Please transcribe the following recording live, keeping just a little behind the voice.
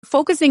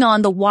focusing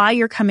on the why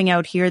you're coming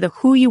out here, the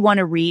who you want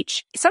to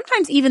reach,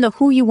 sometimes even the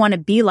who you want to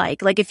be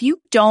like. Like if you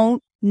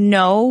don't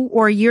know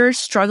or you're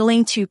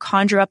struggling to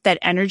conjure up that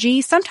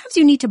energy, sometimes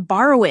you need to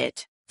borrow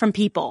it from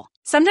people.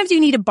 Sometimes you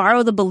need to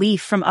borrow the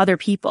belief from other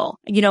people,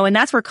 and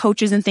that's where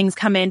coaches and things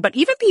come in. But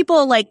even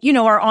people like,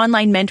 our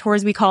online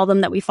mentors, we call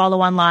them, that we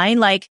follow online.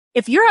 Like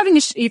if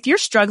you're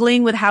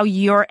struggling with how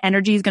your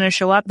energy is going to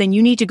show up, then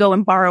you need to go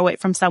and borrow it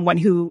from someone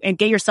and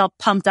get yourself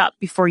pumped up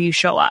before you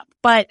show up.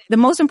 But the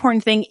most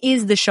important thing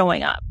is the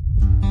showing up.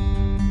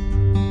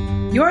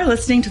 You're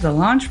listening to the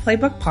Launch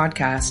Playbook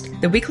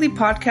Podcast, the weekly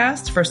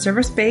podcast for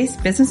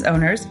service-based business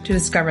owners to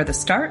discover the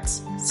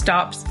starts,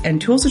 stops, and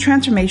tools of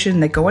transformation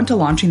that go into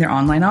launching their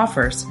online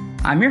offers.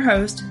 I'm your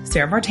host,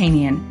 Sarah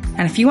Vartanian,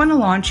 and if you want to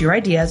launch your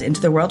ideas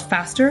into the world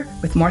faster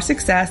with more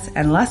success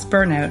and less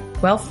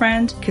burnout, well,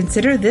 friend,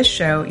 consider this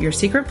show your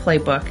secret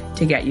playbook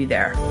to get you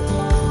there.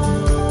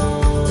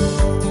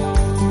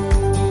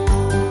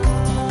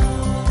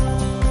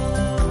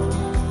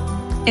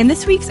 In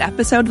this week's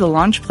episode of the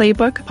Launch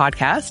Playbook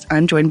podcast,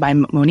 I'm joined by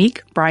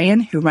Monique,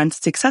 Bryan, who runs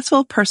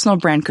successful personal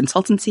brand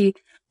consultancy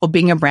while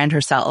being a brand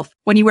herself.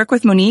 When you work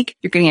with Monique,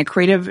 you're getting a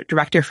creative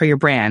director for your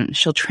brand.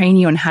 She'll train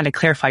you on how to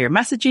clarify your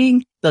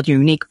messaging, build your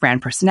unique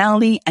brand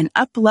personality, and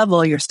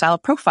up-level your style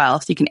profile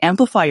so you can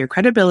amplify your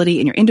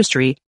credibility in your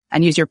industry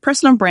and use your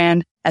personal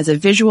brand as a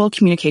visual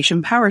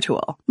communication power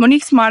tool.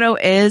 Monique's motto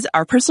is,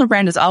 our personal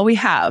brand is all we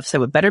have,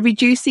 so it better be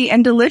juicy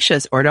and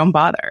delicious or don't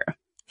bother.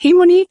 Hey,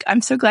 Monique,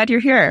 I'm so glad you're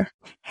here.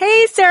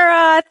 Hey,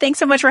 Sarah. Thanks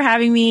so much for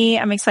having me.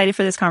 I'm excited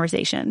for this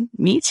conversation.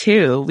 Me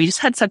too. We just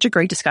had such a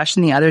great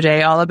discussion the other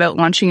day all about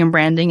launching and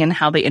branding and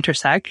how they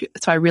intersect.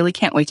 So I really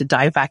can't wait to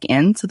dive back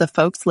in so the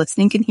folks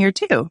listening can hear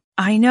too.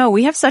 I know.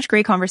 We have such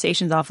great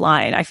conversations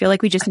offline. I feel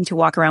like we just need to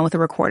walk around with a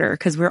recorder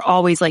because we're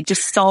always like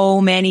just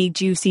so many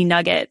juicy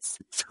nuggets.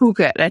 So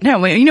good. I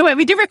know. You know what?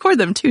 We do record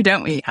them too,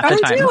 don't we? Half the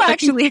time. We do,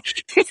 actually.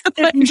 It's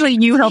usually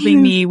you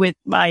helping me with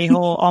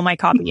all my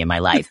copy in my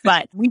life,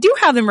 but we do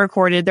have them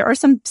recorded. There are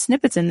some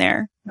snippets in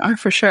there. Oh,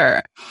 for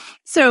sure.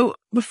 So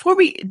before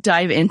we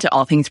dive into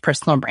all things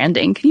personal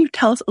branding, can you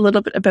tell us a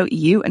little bit about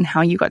you and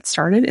how you got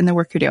started in the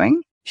work you're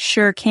doing?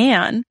 Sure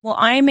can. Well,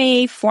 I'm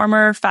a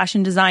former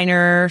fashion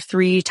designer,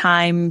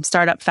 3-time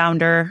startup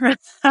founder,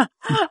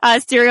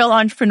 a serial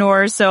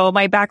entrepreneur. So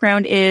my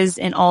background is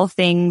in all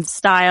things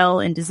style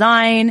and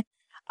design.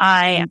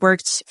 I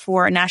worked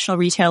for a national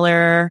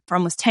retailer for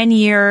almost 10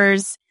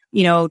 years,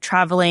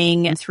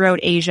 traveling throughout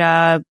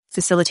Asia,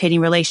 facilitating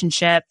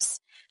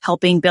relationships,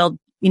 helping build,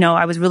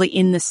 I was really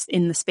in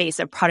the space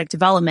of product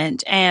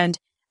development, and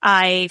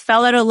I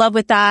fell out of love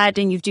with that.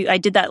 And I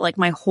did that like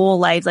my whole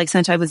life. Like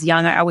since I was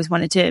young, I always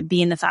wanted to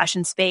be in the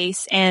fashion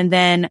space. And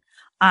then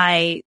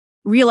I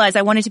realized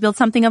I wanted to build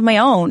something of my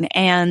own.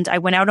 And I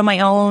went out on my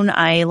own.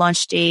 I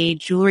launched a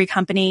jewelry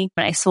company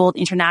and I sold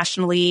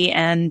internationally,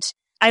 and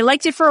I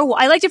liked it for a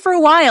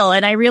while.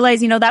 And I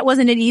realized, that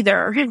wasn't it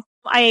either.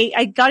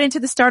 I got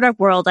into the startup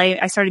world.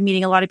 I started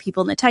meeting a lot of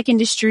people in the tech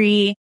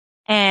industry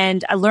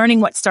and learning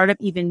what startup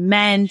even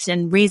meant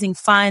and raising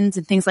funds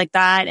and things like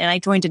that. And I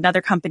joined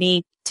another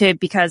company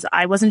because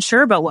I wasn't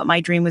sure about what my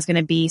dream was going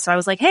to be. So I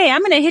was like, hey,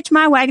 I'm going to hitch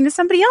my wagon to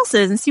somebody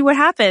else's and see what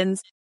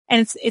happens.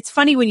 And it's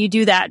funny when you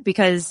do that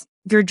because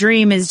your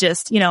dream is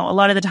just, a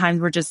lot of the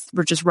times we're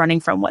just running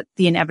from what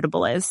the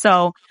inevitable is.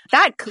 So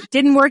that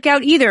didn't work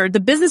out either.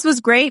 The business was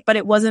great, but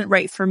it wasn't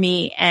right for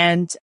me.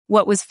 And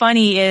what was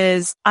funny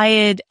is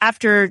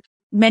after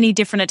many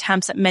different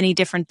attempts at many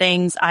different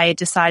things, I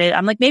decided,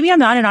 I'm like, maybe I'm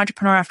not an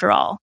entrepreneur after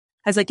all.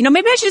 I was like,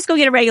 maybe I should just go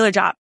get a regular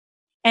job.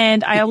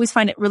 And I always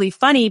find it really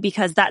funny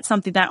because that's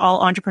something that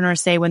all entrepreneurs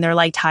say when they're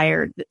like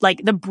tired.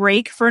 Like the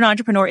break for an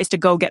entrepreneur is to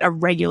go get a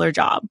regular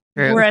job.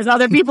 True. Whereas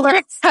other people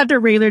are at their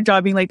regular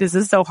job being like, this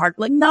is so hard.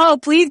 Like, no,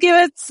 please give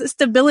it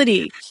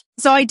stability.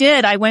 So I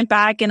did. I went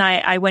back and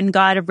I went and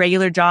got a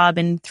regular job,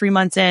 and 3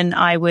 months in,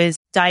 I was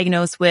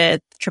diagnosed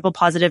with triple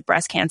positive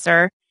breast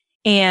cancer.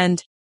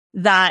 And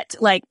that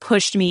like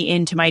pushed me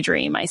into my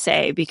dream, I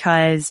say,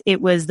 because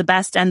it was the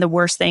best and the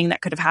worst thing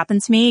that could have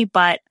happened to me.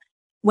 But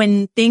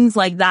when things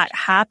like that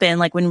happen,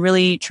 like when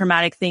really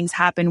traumatic things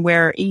happen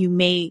where you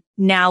may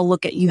now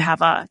you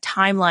have a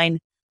timeline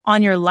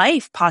on your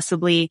life,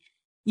 possibly,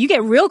 you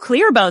get real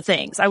clear about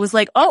things. I was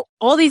like, oh,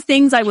 all these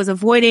things I was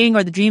avoiding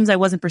or the dreams I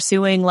wasn't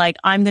pursuing, like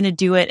I'm going to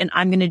do it, and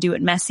I'm going to do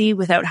it messy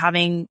without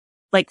having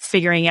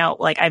figuring out,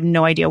 I have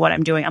no idea what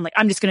I'm doing. I'm like,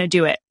 I'm just going to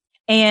do it.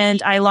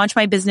 And I launched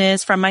my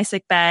business from my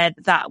sick bed.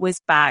 That was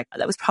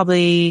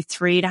probably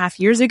 3.5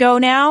 years ago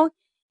now.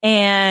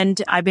 And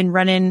I've been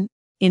running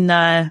in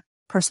the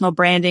personal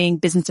branding,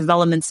 business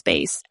development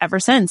space ever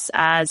since.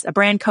 As a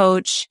brand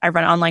coach, I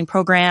run online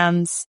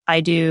programs.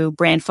 I do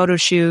brand photo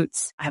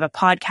shoots. I have a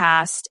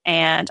podcast,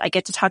 and I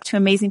get to talk to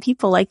amazing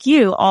people like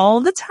you all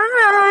the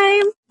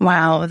time.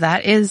 Wow.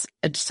 That is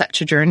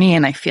such a journey.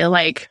 And I feel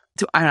like,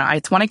 I don't know,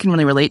 it's one I can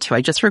really relate to.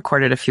 I just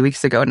recorded a few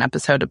weeks ago an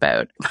episode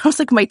about, it was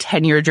like my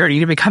 10-year journey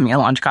to becoming a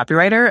launch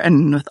copywriter,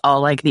 and with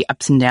all like the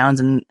ups and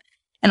downs and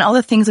all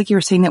the things like you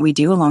were saying that we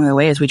do along the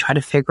way as we try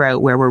to figure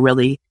out where we're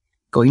really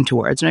going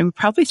towards. And I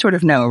probably sort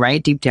of know,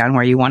 right, deep down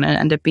where you want to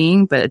end up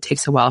being, but it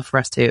takes a while for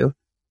us to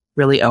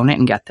really own it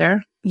and get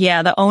there.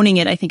 Yeah, the owning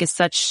it, I think, is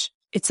such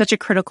a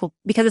critical,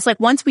 because it's like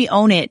once we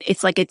own it,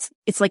 it's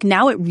like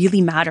now it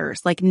really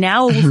matters. Like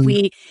now if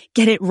we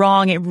get it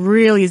wrong, it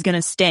really is going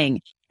to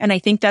sting. And I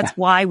think that's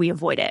why we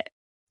avoid it.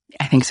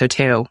 I think so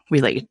too.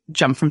 We like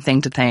jump from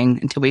thing to thing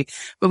until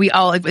but we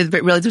all like,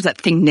 really there's that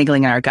thing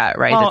niggling in our gut,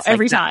 right? Oh, That's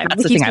every like, time.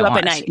 That's it the keeps thing you I up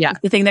want. at night. Yeah.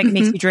 The thing that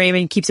makes you dream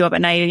and keeps you up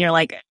at night. And you're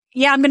like,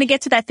 yeah, I'm going to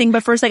get to that thing,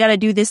 but first I got to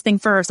do this thing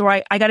first, or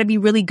I got to be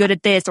really good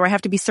at this, or I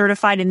have to be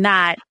certified in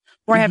that,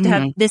 or I have to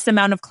have this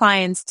amount of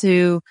clients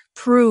to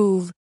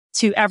prove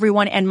to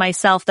everyone and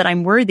myself that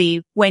I'm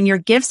worthy. When your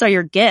gifts are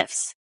your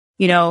gifts,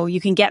 you know,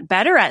 you can get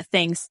better at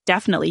things.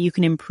 Definitely. You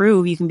can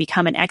improve. You can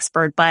become an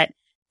expert, but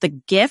the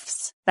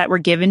gifts that were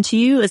given to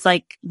you is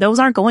like, those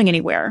aren't going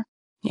anywhere.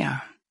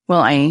 Yeah.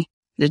 Well, I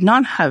did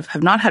not have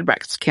not had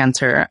breast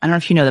cancer. I don't know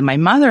if you know that my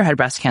mother had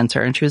breast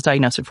cancer and she was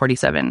diagnosed at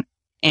 47.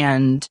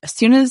 And as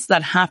soon as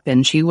that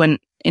happened, she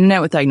went in and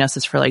out with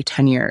diagnosis for like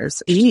 10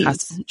 years.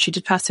 She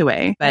did pass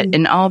away. But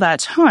in all that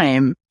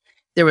time,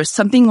 there was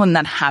something when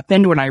that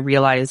happened when I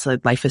realized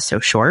like life is so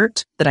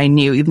short that I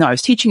knew, even though I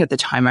was teaching at the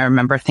time, I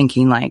remember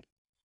thinking like,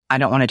 I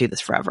don't want to do this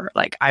forever.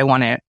 Like I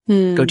want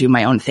to go do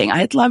my own thing.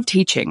 I love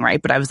teaching,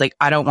 right? But I was like,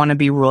 I don't want to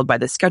be ruled by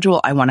the schedule.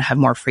 I want to have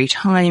more free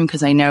time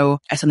because I know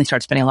I suddenly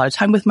started spending a lot of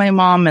time with my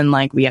mom, and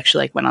like we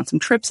actually like went on some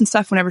trips and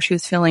stuff whenever she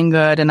was feeling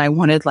good. And I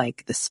wanted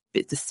like the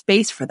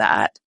space for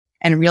that,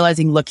 and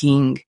realizing,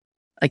 looking,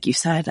 like you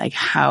said, like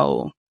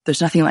how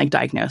there's nothing like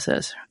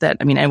diagnosis that,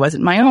 I mean, it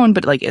wasn't my own,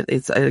 but like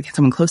it's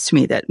someone close to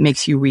me that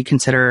makes you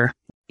reconsider.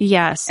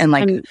 Yes. And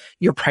like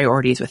your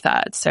priorities with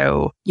that.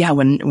 So yeah,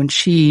 when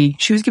she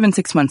was given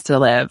 6 months to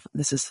live,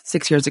 this is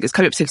 6 years ago, it's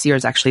coming up 6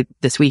 years actually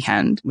this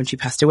weekend when she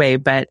passed away,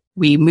 but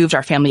we moved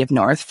our family up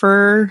north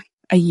for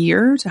a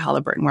year to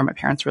Halliburton where my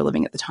parents were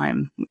living at the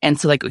time. And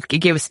so like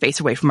it gave us space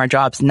away from our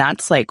jobs. And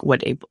that's like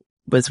what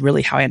was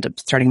really how I ended up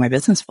starting my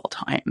business full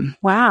time.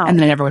 Wow. And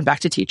then I never went back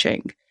to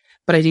teaching.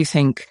 But I do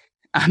think,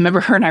 I remember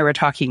her and I were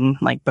talking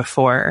like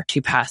before she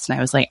passed, and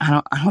I was like,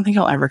 I don't think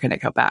I'll ever gonna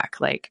go back.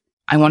 Like,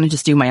 I want to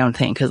just do my own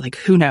thing because like,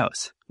 who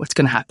knows what's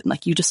going to happen?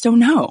 Like, you just don't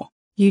know.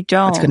 You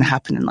don't. What's going to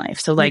happen in life.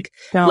 So like,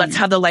 let's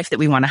have the life that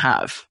we want to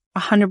have.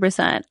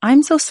 100%.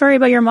 I'm so sorry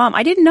about your mom.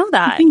 I didn't know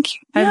that.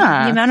 The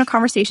amount of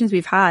conversations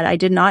we've had, I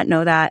did not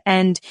know that.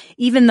 And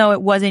even though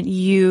it wasn't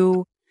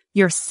you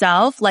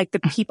yourself, like the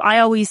people, I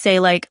always say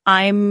like,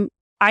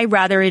 I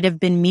rather it have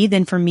been me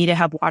than for me to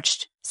have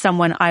watched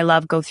someone I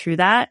love go through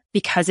that,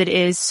 because it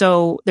is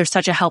so, there's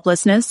such a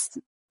helplessness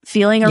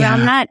feeling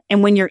around that.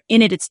 And when you're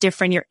in it, it's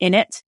different. You're in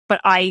it.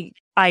 But I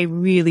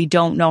really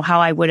don't know how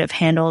I would have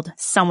handled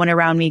someone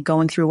around me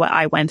going through what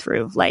I went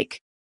through.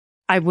 Like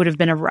I would have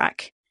been a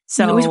wreck.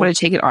 So you always want to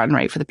take it on,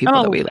 right, for the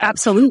people that we love.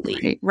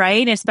 Absolutely.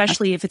 Right.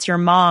 Especially if it's your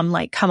mom,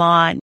 like, come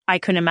on. I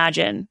couldn't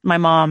imagine my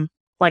mom,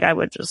 like I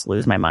would just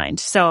lose my mind.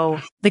 So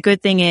the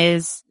good thing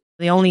is,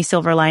 the only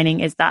silver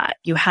lining is that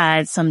you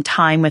had some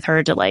time with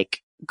her to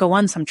like go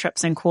on some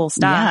trips and cool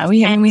stuff.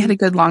 Yeah. We had a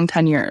good long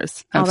 10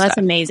 years. Oh, that's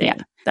amazing. Yeah.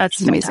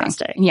 That's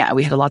fantastic. Amazing. Yeah.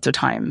 We had lots of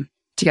time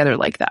together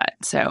like that.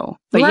 So,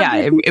 but yeah,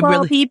 it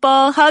really,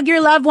 people hug your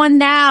loved one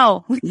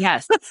now.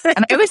 Yes.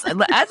 And I always,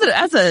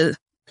 as a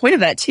point of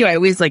that too, I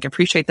always like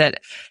appreciate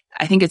that.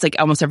 I think it's like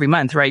almost every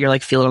month, right? You're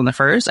like, feel it on the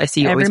first. I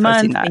see you every always month,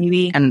 posting that.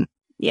 Maybe. And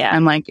yeah,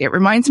 I'm like, it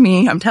reminds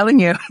me, I'm telling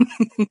you.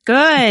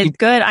 Good.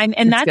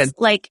 And that's good.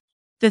 Like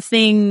the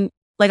thing,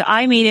 like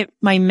I made it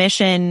my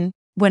mission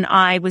when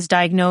I was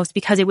diagnosed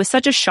because it was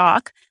such a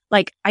shock.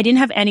 Like I didn't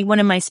have anyone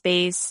in my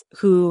space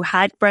who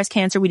had breast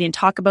cancer. We didn't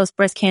talk about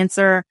breast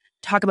cancer,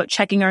 talk about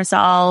checking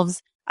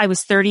ourselves. I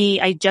was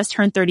 30. I just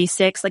turned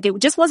 36. Like it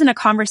just wasn't a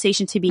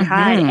conversation to be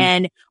had.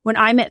 And when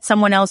I met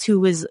someone else who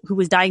was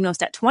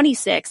diagnosed at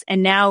 26,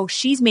 and now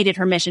she's made it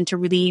her mission to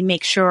really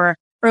make sure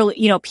early,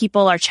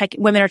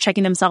 women are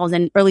checking themselves,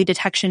 and early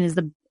detection is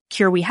the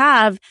cure we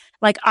have.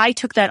 Like I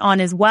took that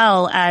on as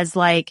well as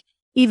like,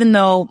 even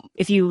though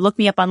if you look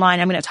me up online,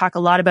 I'm going to talk a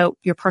lot about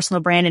your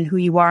personal brand and who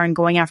you are and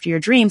going after your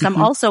dreams. I'm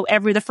also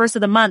the first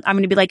of the month, I'm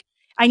going to be like,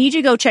 I need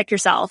you to go check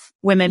yourself,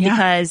 women,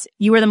 because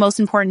you are the most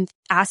important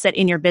asset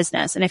in your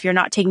business. And if you're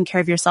not taking care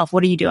of yourself,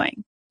 what are you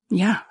doing?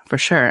 Yeah, for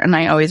sure. And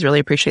I always really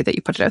appreciate that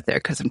you put it out there,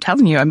 because I'm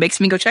telling you, it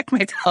makes me go check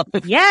myself.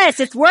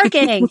 Yes, it's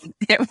working.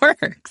 It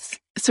works.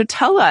 So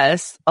tell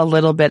us a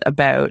little bit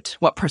about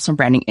what personal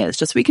branding is,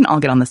 just so we can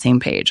all get on the same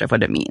page of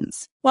what it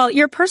means. Well,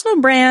 your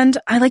personal brand,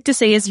 I like to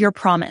say, is your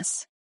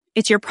promise.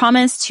 It's your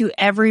promise to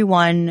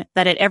everyone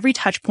that at every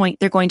touch point,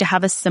 they're going to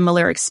have a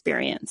similar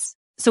experience.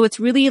 So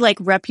it's really like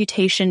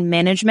reputation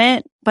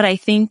management. But I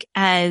think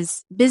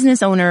as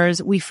business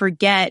owners, we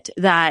forget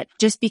that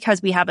just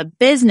because we have a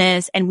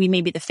business and we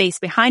may be the face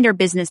behind our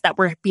business, that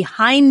we're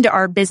behind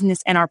our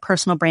business and our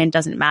personal brand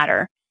doesn't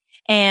matter.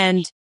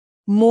 And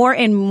more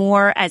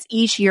as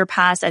each year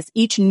passes, as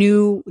each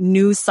new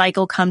news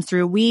cycle comes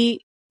through,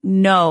 we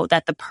know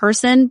that the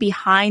person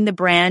behind the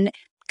brand,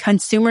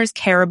 consumers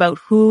care about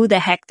who the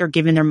heck they're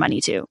giving their money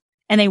to.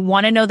 And they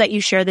want to know that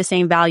you share the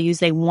same values.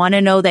 They want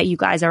to know that you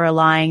guys are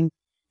aligned.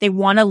 They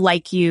want to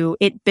like you.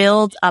 It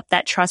builds up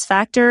that trust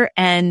factor.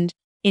 And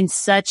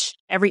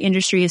every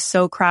industry is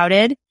so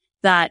crowded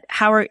that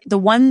the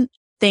one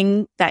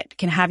thing that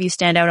can have you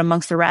stand out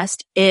amongst the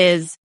rest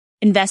is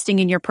investing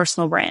in your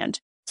personal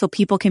brand. So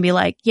people can be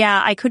like,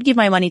 yeah, I could give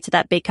my money to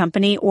that big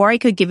company, or I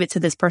could give it to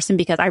this person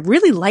because I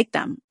really like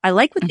them. I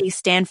like what they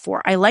stand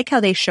for. I like how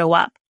they show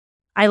up.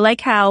 I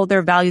like how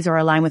their values are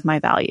aligned with my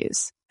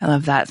values. I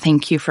love that.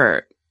 Thank you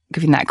for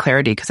giving that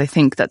clarity, because I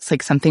think that's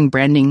like something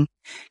branding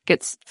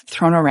gets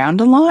thrown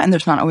around a lot and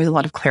there's not always a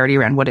lot of clarity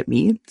around what it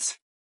means.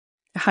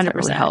 100%. That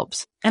really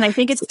helps. And I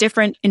think it's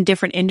different in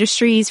different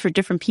industries for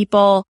different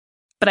people.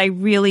 But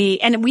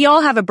and we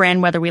all have a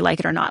brand, whether we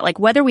like it or not. Like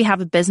whether we have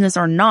a business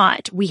or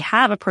not, we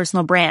have a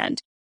personal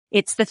brand.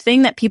 It's the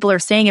thing that people are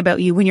saying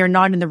about you when you're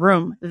not in the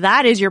room.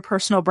 That is your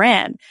personal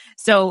brand.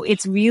 So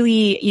it's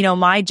really,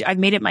 I've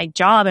made it my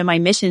job and my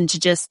mission to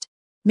just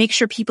make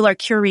sure people are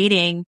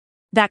curating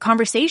that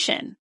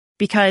conversation,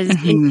 because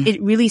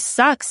it really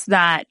sucks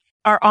that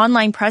our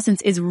online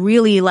presence is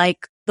really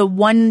like the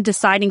one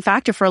deciding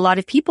factor for a lot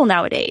of people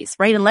nowadays,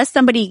 right? Unless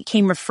somebody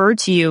came referred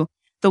to you,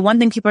 the one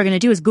thing people are going to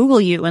do is Google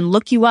you and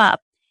look you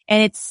up.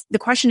 And the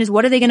question is,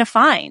 what are they going to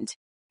find?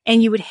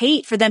 And you would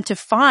hate for them to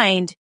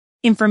find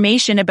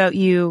information about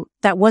you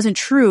that wasn't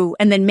true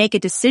and then make a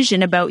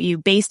decision about you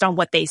based on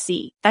what they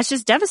see. That's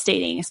just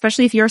devastating,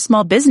 especially if you're a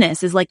small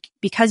business, is like,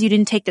 because you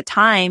didn't take the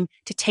time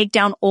to take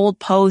down old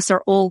posts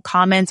or old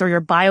comments, or your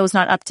bio is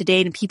not up to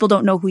date and people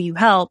don't know who you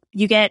help,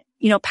 you get,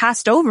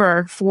 passed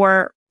over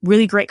for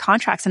really great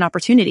contracts and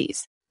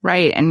opportunities.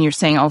 Right. And you're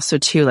saying also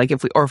too, like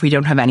if we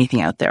don't have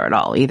anything out there at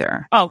all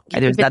either. Oh,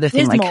 there's the other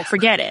thing, like,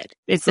 forget it.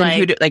 It's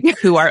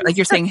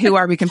you're saying, who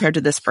are we compared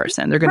to this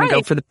person? They're going to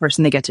go for the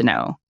person they get to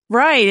know.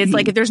 Right. It's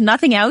like, if there's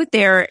nothing out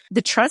there,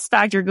 the trust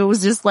factor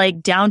goes just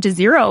like down to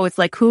zero. It's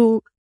like,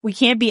 we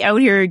can't be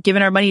out here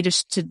giving our money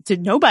to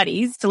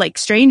nobodies, to like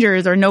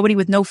strangers or nobody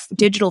with no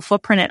digital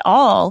footprint at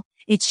all.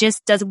 It's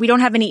just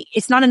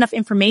it's not enough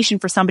information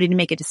for somebody to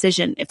make a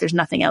decision if there's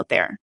nothing out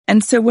there.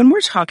 And so when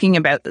we're talking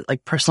about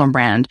like personal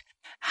brand,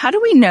 how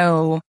do we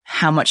know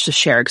how much to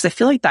share? Because I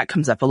feel like that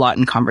comes up a lot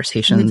in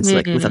conversations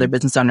like with other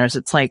business owners.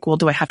 It's like, well,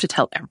 do I have to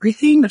tell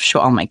everything to show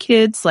all my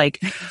kids?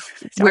 Like,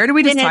 where do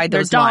we decide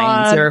those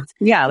lines? Or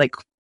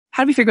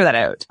how do we figure that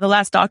out? The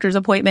last doctor's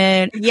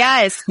appointment.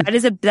 Yes, that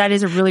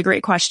is a really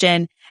great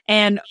question.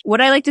 And what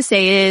I like to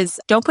say is,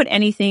 don't put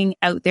anything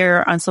out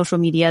there on social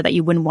media that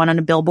you wouldn't want on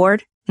a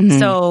billboard. Mm-hmm.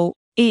 So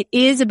it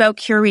is about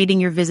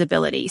curating your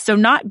visibility. So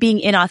not being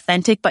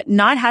inauthentic, but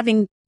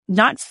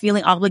not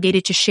feeling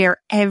obligated to share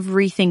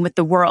everything with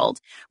the world,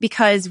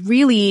 because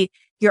really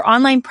your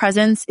online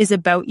presence is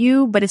about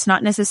you, but it's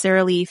not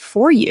necessarily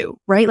for you,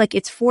 right? Like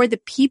it's for the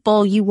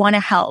people you want to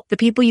help, the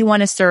people you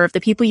want to serve, the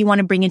people you want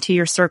to bring into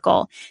your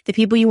circle, the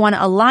people you want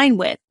to align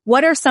with.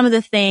 What are some of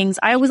the things?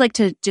 I always like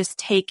to just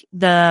take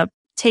the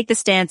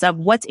stance of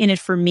what's in it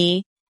for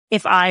me.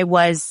 If I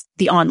was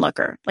the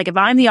onlooker, like if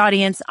I'm the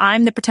audience,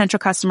 I'm the potential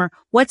customer,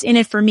 what's in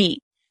it for me?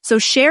 So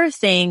share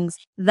things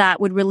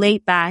that would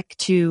relate back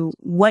to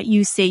what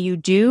you say you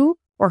do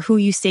or who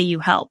you say you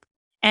help.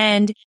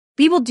 And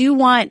people do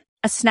want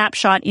a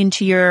snapshot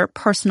into your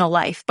personal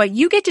life, but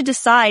you get to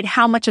decide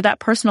how much of that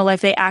personal life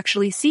they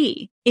actually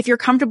see. If you're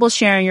comfortable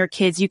sharing your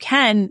kids, you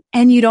can,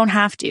 and you don't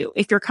have to.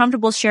 If you're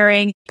comfortable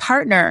sharing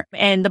partner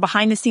and the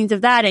behind the scenes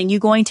of that, and you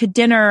going to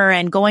dinner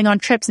and going on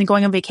trips and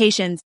going on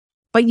vacations,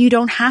 but you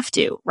don't have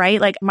to, right?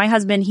 Like my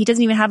husband, he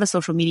doesn't even have a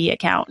social media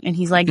account. And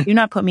he's like, do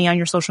not put me on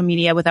your social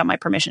media without my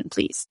permission,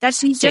 please.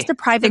 He's just a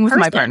private person. With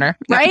my partner.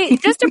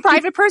 Right? Just a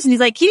private person.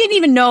 He's like, he didn't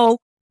even know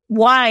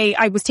why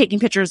I was taking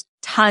pictures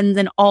tons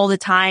and all the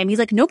time. He's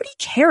like, nobody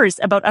cares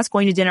about us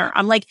going to dinner.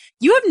 I'm like,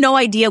 you have no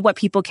idea what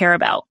people care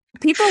about.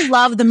 People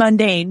love the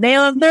mundane. They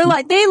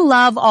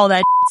love all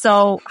that.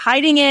 So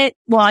hiding it,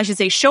 well, I should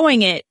say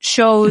showing it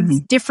shows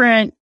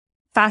different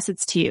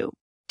facets to you.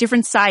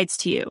 Different sides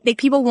to you. Like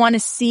people want to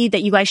see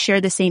that you guys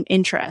share the same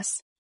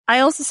interests.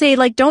 I also say,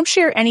 like, don't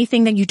share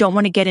anything that you don't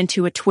want to get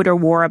into a Twitter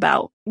war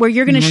about, where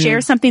you're going to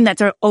share something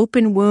that's an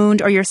open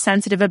wound or you're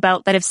sensitive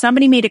about, that if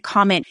somebody made a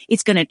comment,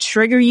 it's going to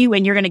trigger you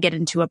and you're going to get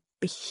into a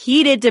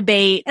heated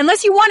debate,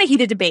 unless you want a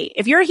heated debate.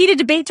 If you're a heated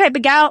debate type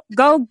of gal,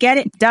 go get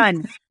it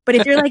done. But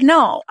if you're like,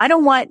 no, I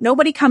don't want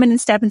nobody coming and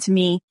stepping to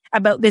me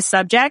about this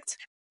subject,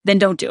 then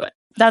don't do it.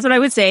 That's what I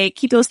would say.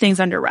 Keep those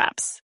things under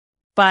wraps.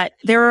 But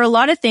there are a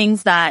lot of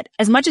things that,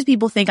 as much as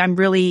people think I'm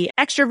really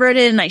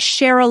extroverted and I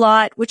share a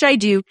lot, which I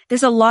do,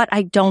 there's a lot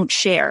I don't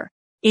share.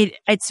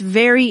 It's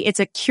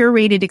a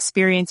curated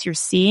experience you're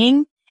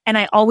seeing. And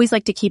I always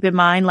like to keep in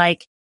mind,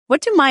 like,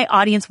 what do my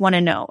audience want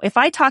to know? If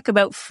I talk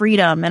about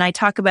freedom and I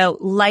talk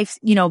about life,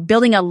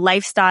 building a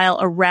lifestyle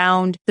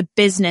around the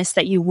business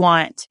that you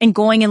want and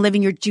going and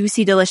living your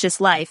juicy, delicious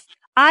life,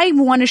 I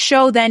want to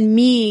show then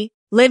me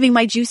living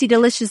my juicy,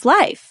 delicious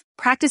life,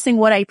 practicing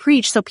what I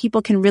preach so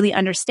people can really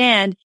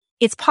understand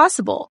it's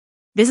possible.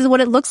 This is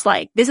what it looks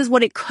like. This is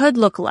what it could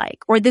look like.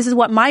 Or this is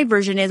what my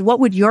version is. What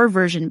would your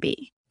version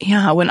be?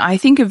 Yeah. When I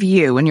think of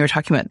you, when you were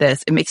talking about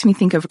this, it makes me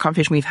think of a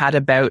conversation we've had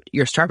about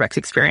your Starbucks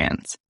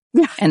experience.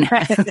 And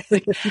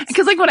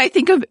because like when I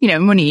think of,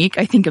 Monique,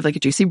 I think of like a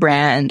juicy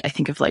brand. I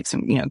think of like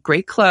some,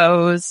 great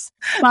clothes.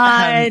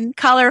 Fun,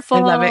 colorful.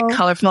 I love it.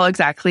 Colorful.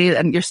 Exactly.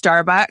 And your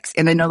Starbucks.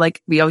 And I know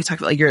like we always talk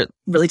about like your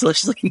really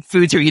delicious looking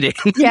foods you're eating.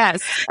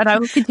 Yes. And I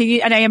will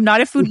continue. And I am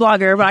not a food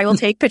blogger, but I will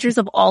take pictures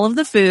of all of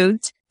the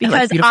foods. Because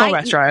like beautiful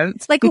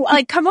restaurants. Like,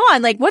 come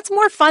on. Like, what's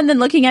more fun than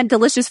looking at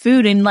delicious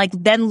food and like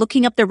then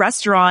looking up the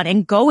restaurant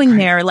and going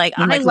there? Like,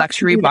 and, like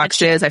luxury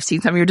boxes. I've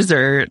seen some of your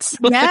desserts.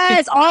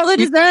 Yes, all the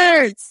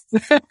desserts.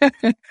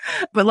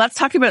 But let's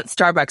talk about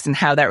Starbucks and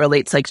how that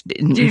relates like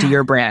into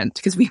your brand.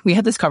 Because we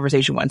had this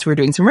conversation once. We were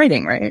doing some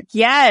writing, right?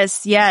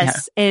 Yes. Yeah.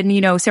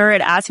 And, Sarah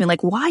had asked me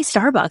like, why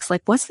Starbucks?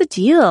 Like, what's the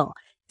deal?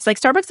 It's like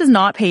Starbucks does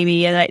not pay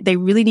me and they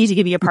really need to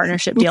give me a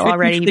partnership deal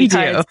already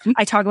because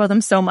I talk about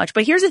them so much.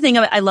 But here's the thing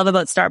I love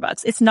about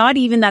Starbucks. It's not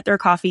even that their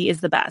coffee is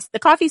the best. The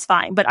coffee's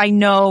fine, but I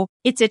know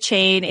it's a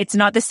chain. It's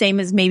not the same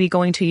as maybe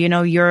going to,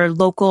 your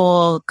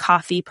local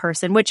coffee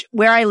person, which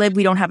where I live,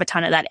 we don't have a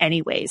ton of that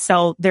anyway.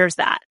 So there's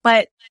that.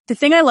 But the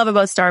thing I love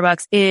about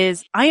Starbucks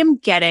is I am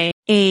getting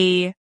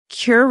a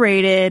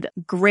curated,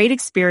 great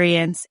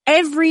experience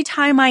every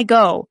time I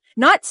go.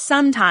 Not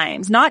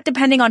sometimes, not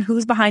depending on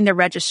who's behind the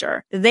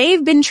register.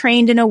 They've been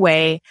trained in a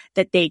way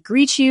that they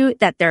greet you,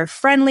 that they're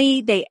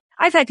friendly.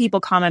 I've had people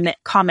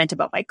comment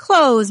about my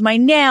clothes, my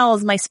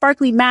nails, my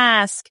sparkly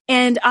mask,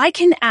 and I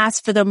can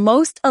ask for the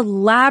most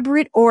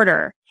elaborate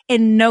order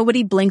and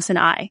nobody blinks an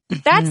eye.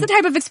 Mm-hmm. That's the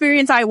type of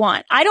experience I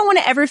want. I don't want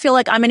to ever feel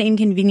like I'm an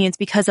inconvenience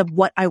because of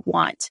what I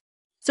want.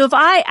 So if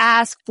I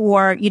ask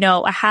for,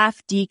 a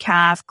half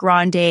decaf,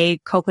 grande,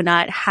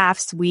 coconut, half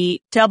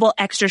sweet, double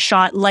extra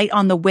shot, light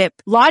on the whip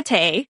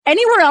latte,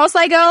 anywhere else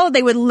I go,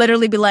 they would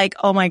literally be like,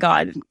 oh my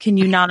God, can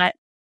you not?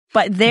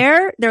 But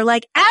they're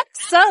like,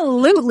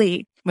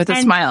 absolutely. With a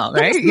smile,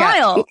 right? With a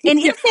smile. Yeah. And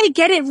if they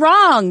get it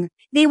wrong,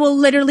 they will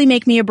literally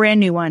make me a brand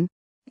new one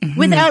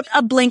without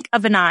a blink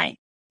of an eye.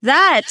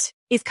 That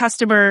is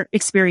customer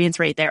experience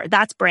right there.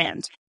 That's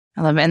brand.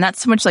 I love it. And that's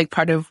so much like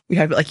part of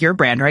like your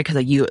brand, right? Because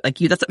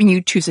that's something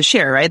you choose to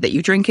share, right? That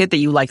you drink it, that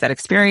you like that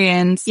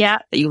experience. Yeah.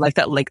 That you like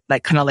that, like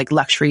kind of like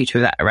luxury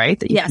to that, right?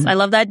 That yes. I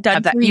love that.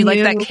 You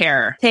like that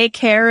care. Take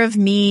care of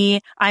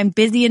me. I'm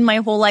busy in my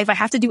whole life. I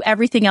have to do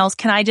everything else.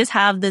 Can I just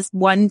have this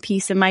one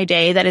piece in my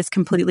day that is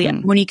completely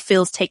Monique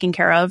feels taken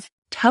care of?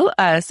 Tell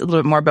us a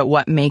little bit more about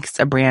what makes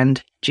a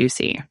brand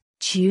juicy.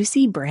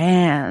 Juicy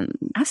brand.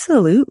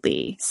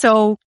 Absolutely.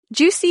 So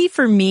juicy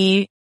for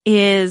me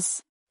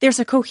is there's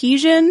a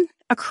cohesion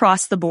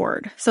across the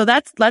board. So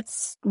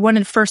that's one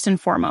and first and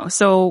foremost.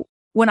 So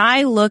when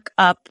I look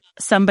up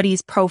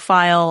somebody's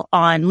profile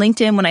on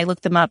LinkedIn, when I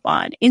look them up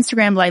on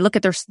Instagram, when I look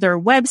at their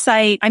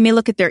website, I may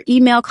look at their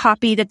email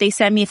copy that they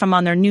send me if I'm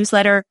on their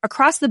newsletter.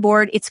 Across the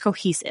board, it's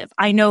cohesive.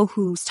 I know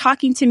who's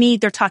talking to me.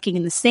 They're talking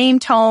in the same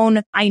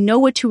tone. I know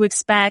what to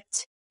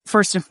expect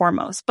first and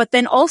foremost. But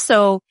then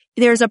also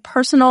there's a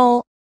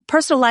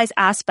personalized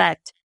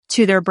aspect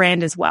to their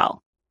brand as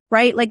well.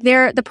 Right? Like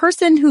the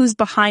person who's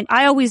behind,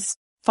 I always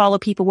follow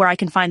people where I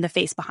can find the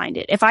face behind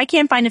it. If I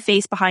can't find a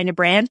face behind a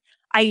brand,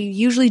 I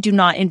usually do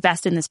not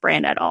invest in this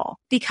brand at all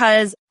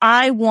because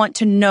I want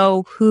to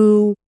know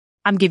who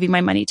I'm giving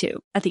my money to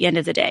at the end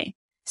of the day.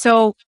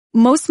 So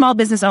most small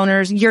business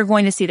owners, you're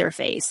going to see their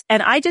face.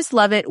 And I just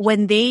love it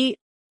when they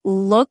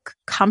look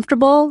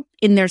comfortable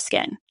in their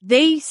skin.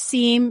 They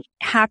seem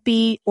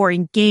happy or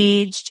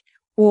engaged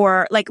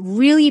or like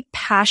really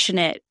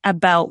passionate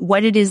about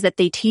what it is that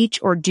they teach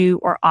or do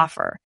or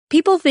offer.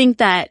 People think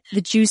that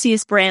the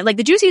juiciest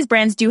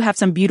brands do have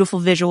some beautiful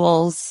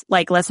visuals.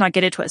 Like, let's not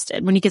get it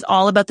twisted. Monique is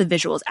all about the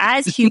visuals.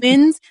 As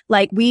humans,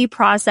 like we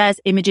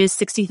process images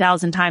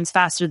 60,000 times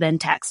faster than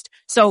text.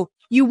 So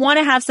you want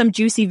to have some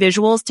juicy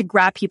visuals to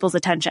grab people's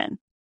attention.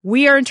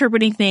 We are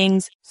interpreting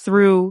things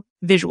through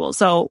visuals.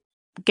 So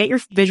get your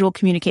visual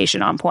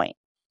communication on point.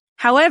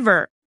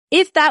 However,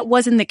 if that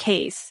wasn't the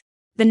case,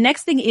 the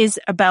next thing is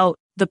about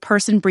the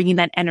person bringing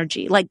that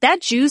energy. Like that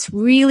juice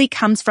really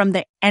comes from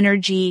the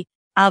energy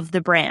of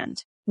the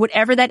brand.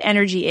 Whatever that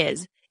energy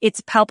is,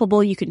 it's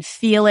palpable. You can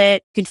feel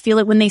it. You can feel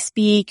it when they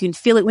speak. You can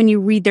feel it when you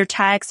read their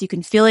text. You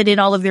can feel it in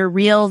all of their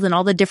reels and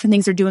all the different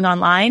things they're doing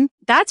online.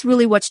 That's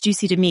really what's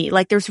juicy to me.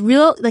 Like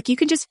you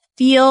can just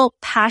feel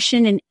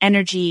passion and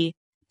energy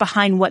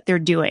behind what they're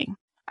doing.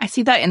 I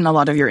see that in a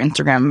lot of your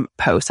Instagram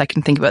posts. I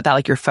can think about that,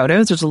 like your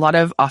photos. There's a lot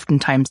of,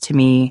 oftentimes to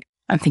me,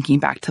 I'm thinking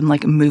back to them,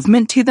 like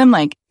movement to them,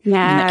 like,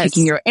 like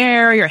kicking your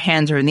air, your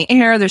hands are in the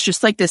air. There's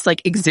just like this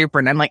like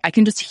exuberant. I'm like, I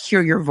can just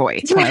hear your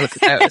voice when I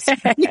look at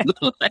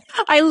those.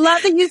 I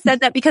love that you said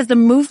that because the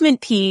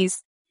movement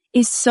piece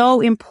is so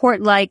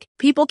important. Like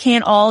people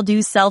can't all do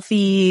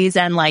selfies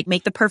and like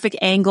make the perfect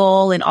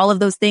angle and all of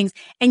those things.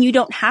 And you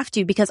don't have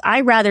to because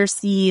I rather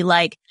see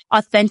like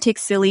authentic,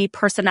 silly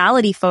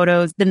personality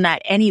photos than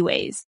that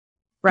anyways.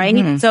 Right.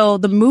 Mm-hmm. So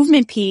the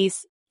movement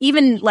piece,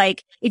 even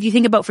like if you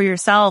think about for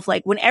yourself,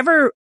 like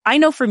whenever I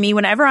know for me,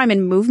 whenever I'm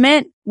in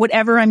movement,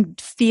 whatever I'm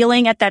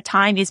feeling at that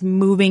time is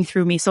moving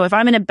through me. So if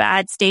I'm in a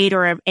bad state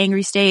or an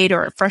angry state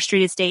or a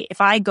frustrated state, if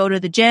I go to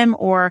the gym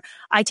or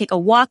I take a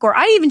walk or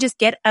I even just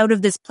get out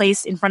of this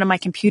place in front of my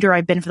computer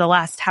I've been for the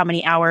last how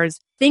many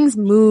hours, things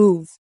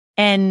move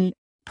and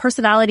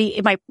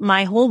personality,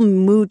 my whole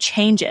mood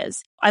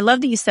changes. I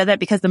love that you said that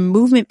because the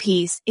movement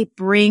piece, it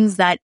brings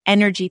that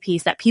energy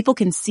piece that people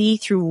can see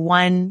through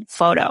one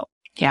photo.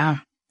 Yeah,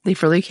 they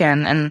really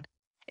can. And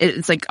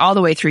it's like all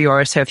the way through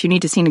yours. So if you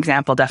need to see an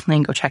example,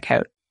 definitely go check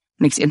out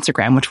Monique's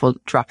Instagram, which we'll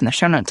drop in the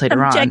show notes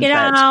later on. Check it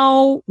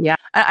out. Yeah.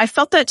 I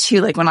felt that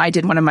too. Like when I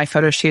did one of my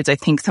photo shoots, I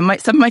think some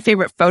of my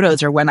favorite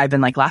photos are when I've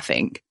been like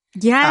laughing.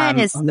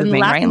 Yes. And moving,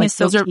 laughing right? Like is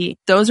so key.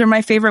 Those are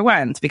my favorite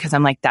ones because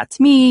I'm like, that's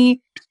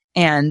me.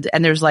 And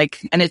there's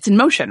like, and it's in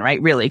motion,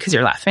 right? Really. Cause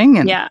you're laughing.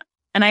 And yeah.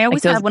 And I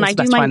always have, when I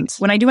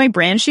do my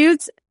brand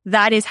shoots,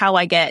 that is how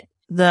I get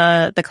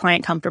the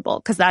client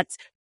comfortable. Cause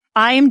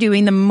I am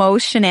doing the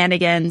most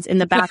shenanigans in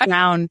the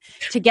background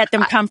to get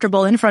them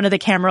comfortable in front of the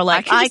camera.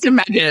 Like I can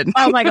imagine.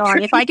 Oh my God.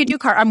 If I could do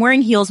I'm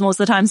wearing heels most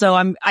of the time. So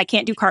I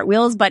can't do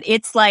cartwheels, but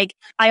it's like,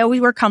 I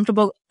always wear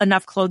comfortable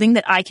enough clothing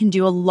that I can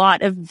do a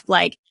lot of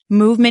like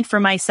movement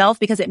for myself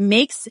because it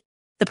makes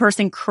the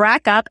person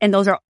crack up. And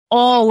those are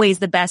always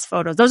the best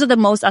photos. Those are the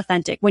most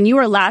authentic. When you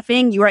are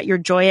laughing, you are at your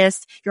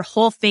joyous, your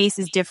whole face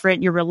is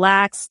different. You're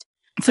relaxed.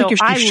 It's so like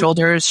your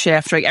shoulders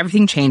shift, like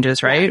everything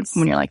changes, right? Yes,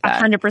 when you're like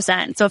that.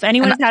 100%. So if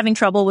anyone is having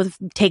trouble with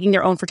taking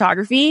their own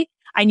photography,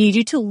 I need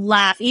you to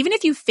laugh. Even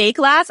if you fake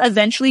laugh,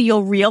 eventually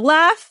you'll real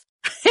laugh.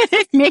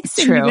 It makes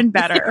it even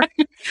better.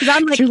 Cause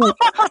I'm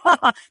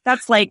like,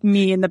 that's like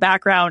me in the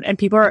background and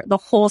the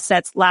whole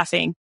set's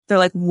laughing. They're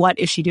like, what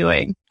is she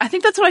doing? I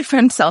think that's why I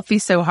find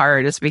selfies so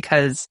hard is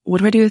because what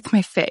do I do with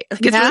my face?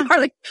 Like, it's really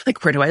hard.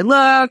 Like, where do I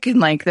look?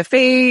 And like the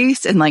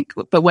face and like,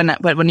 but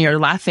when you're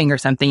laughing or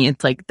something,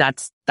 it's like,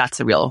 that's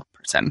a real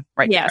person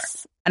right there.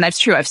 And that's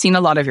true. I've seen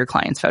a lot of your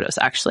clients' photos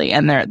actually.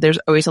 And there's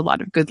always a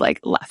lot of good,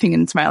 like laughing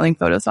and smiling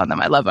photos on them.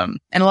 I love them.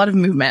 And a lot of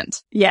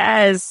movement.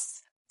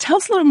 Yes. Tell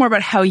us a little more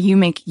about how you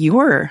make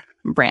your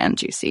brand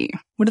juicy.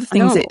 What are the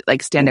things that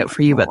like stand out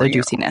for you about the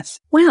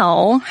juiciness?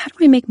 Well, how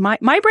do I make my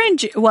brand?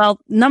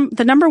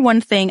 The number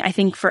one thing I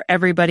think for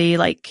everybody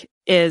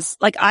is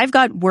I've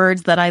got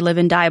words that I live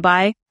and die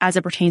by as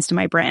it pertains to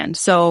my brand.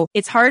 So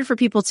it's hard for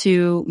people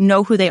to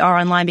know who they are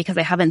online because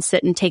they haven't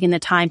sit and taken the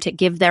time to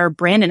give their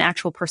brand an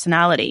actual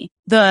personality.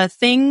 The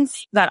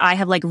things that I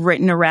have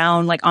written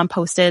around on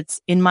Post-its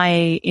in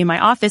my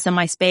office and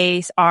my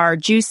space are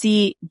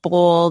juicy,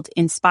 bold,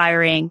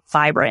 inspiring,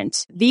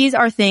 vibrant. These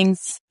are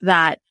things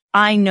that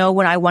I know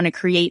when I want to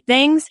create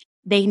things,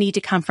 they need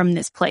to come from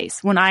this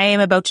place. When I am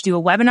about to do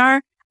a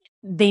webinar,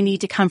 they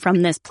need to come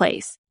from this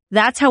place.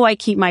 That's how I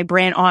keep my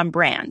brand on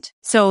brand.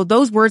 So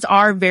those words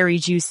are very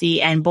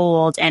juicy and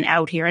bold and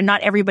out here. And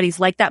not everybody's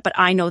like that, but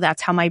I know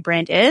that's how my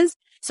brand is.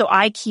 So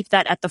I keep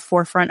that at the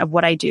forefront of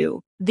what I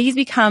do. These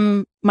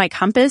become my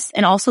compass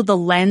and also the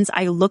lens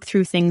I look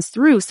through things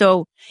through.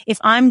 So if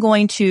I'm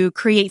going to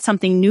create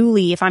something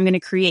newly, if I'm going to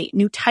create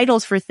new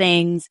titles for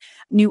things,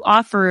 new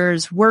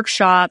offers,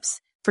 workshops,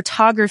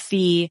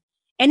 photography,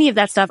 any of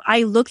that stuff,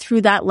 I look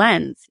through that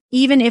lens.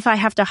 Even if I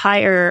have to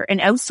hire and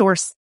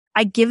outsource,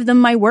 I give them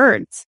my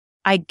words.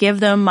 I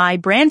give them my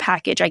brand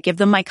package. I give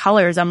them my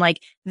colors. I'm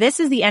like, this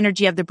is the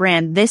energy of the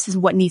brand. This is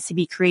what needs to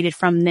be created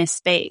from this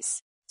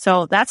space.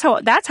 So that's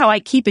how I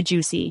keep it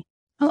juicy.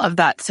 I love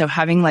that. So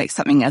having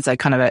something as a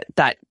kind of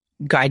that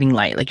guiding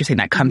light, like you're saying,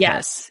 that compass.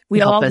 Yes,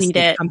 we all need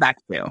it. Come back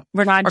to.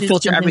 We're not or just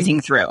filter everything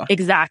through.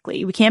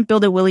 Exactly. We can't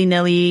build it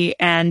willy-nilly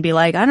and be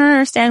like, I don't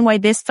understand why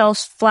this fell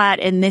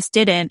flat and this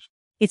didn't.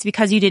 It's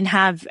because you didn't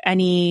have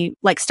any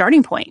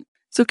starting point.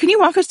 So can you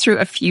walk us through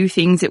a few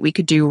things that we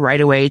could do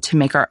right away to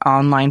make our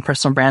online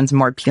personal brands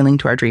more appealing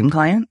to our dream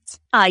clients?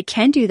 I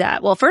can do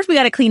that. Well, first we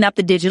got to clean up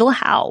the digital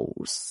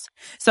house.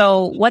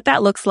 So what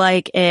that looks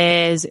like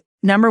is,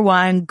 number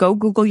one, go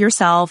Google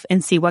yourself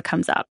and see what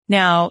comes up.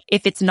 Now,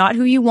 if it's not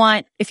who you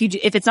want, if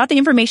it's not the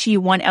information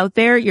you want out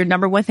there, your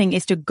number one thing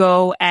is to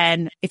go,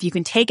 and if you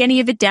can take any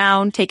of it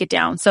down, take it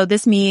down. So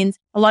this means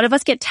a lot of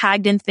us get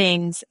tagged in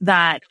things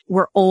that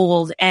were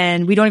old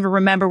and we don't even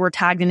remember we're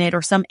tagged in it,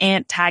 or some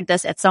aunt tagged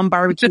us at some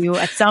barbecue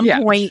at some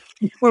point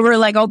where we're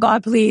like, oh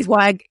God, please,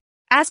 why?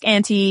 Ask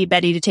Auntie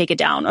Betty to take it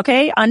down,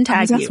 okay?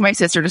 Untag you. Ask my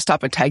sister to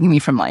stop tagging me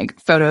from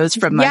photos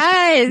from the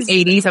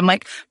 80s. I'm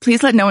like,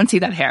 please let no one see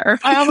that hair.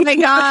 Oh my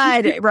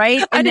God,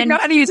 right? I didn't know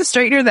how to use a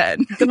straightener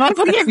then.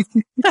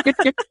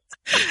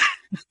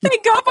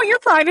 Go put your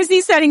privacy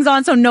settings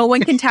on so no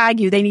one can tag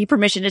you. They need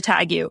permission to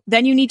tag you.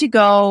 Then you need to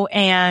go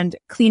and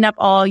clean up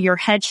all your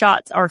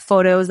headshots or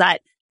photos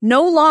that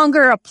no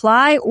longer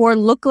apply or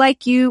look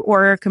like you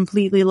or are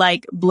completely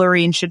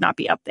blurry and should not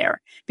be up there.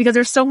 Because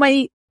there's so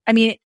many,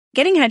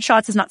 getting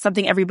headshots is not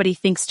something everybody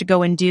thinks to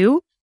go and do.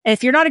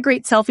 If you're not a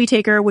great selfie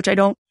taker, which I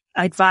don't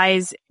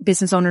advise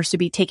business owners to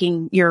be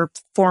taking your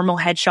formal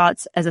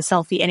headshots as a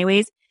selfie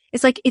anyways,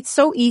 it's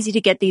so easy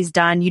to get these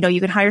done. You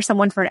can hire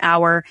someone for an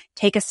hour,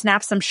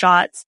 snap some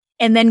shots,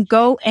 and then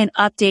go and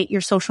update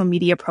your social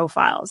media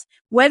profiles.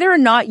 Whether or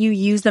not you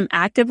use them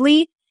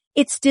actively,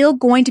 it's still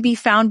going to be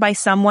found by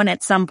someone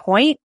at some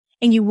point.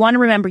 And you want to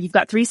remember you've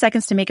got 3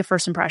 seconds to make a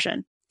first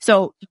impression.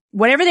 So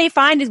whatever they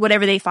find is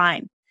whatever they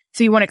find.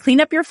 So you want to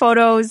clean up your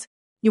photos.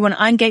 You want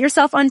to get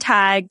yourself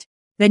untagged.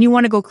 Then you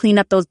want to go clean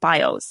up those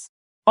bios.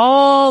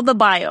 All the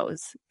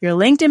bios, your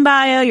LinkedIn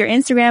bio, your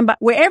Instagram bio,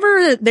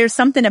 wherever there's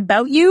something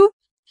about you,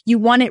 you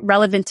want it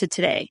relevant to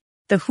today.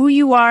 The who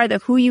you are, the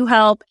who you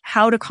help,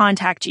 how to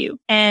contact you.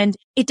 And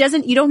you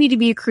don't need to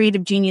be a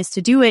creative genius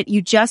to do it.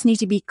 You just need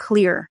to be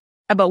clear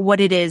about what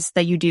it is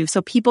that you do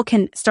so people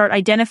can start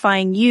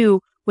identifying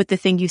you with the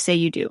thing you say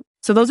you do.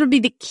 So those would be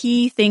the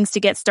key things to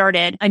get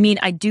started. I mean,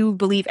 I do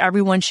believe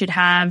everyone should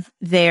have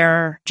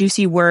their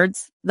juicy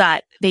words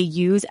that they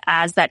use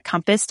as that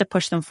compass to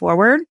push them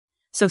forward.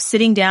 So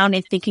sitting down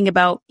and thinking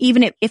about,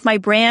 even if my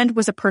brand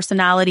was a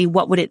personality,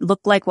 what would it look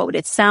like? What would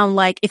it sound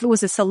like? If it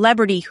was a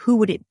celebrity, who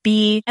would it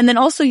be? And then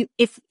also,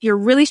 if you're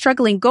really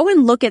struggling, go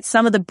and look at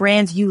some of the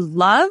brands you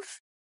love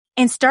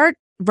and start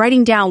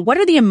writing down what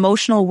are the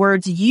emotional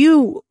words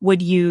you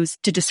would use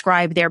to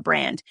describe their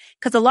brand.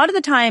 Because a lot of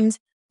the times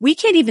we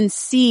can't even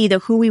see the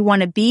who we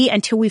want to be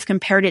until we've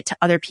compared it to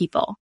other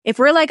people. If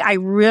we're like, I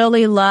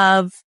really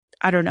love,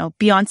 I don't know,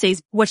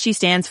 Beyonce's, what she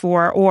stands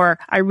for, or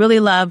I really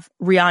love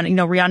Rihanna. You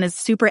know, Rihanna's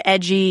super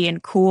edgy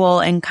and cool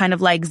and kind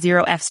of like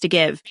zero F's to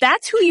give.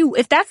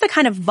 If that's the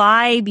kind of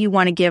vibe you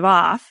want to give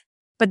off,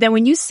 but then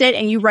when you sit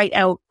and you write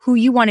out who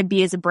you want to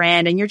be as a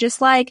brand and you're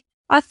just like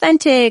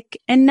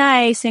authentic and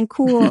nice and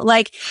cool,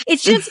 like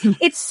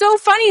it's so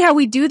funny how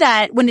we do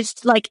that when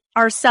it's like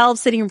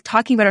ourselves sitting and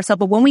talking about ourselves.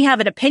 But when we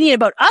have an opinion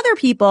about other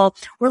people,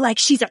 we're like,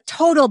 she's a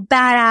total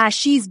badass.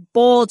 She's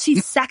bold.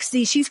 She's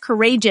sexy. She's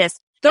courageous.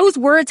 Those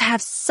words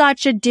have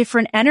such a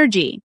different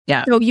energy.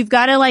 Yeah. So you've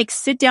got to like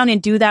sit down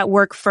and do that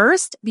work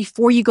first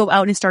before you go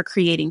out and start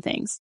creating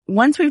things.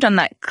 Once we've done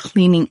that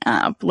cleaning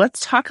up,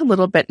 let's talk a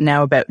little bit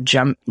now about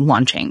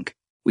launching.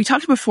 We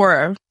talked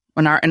before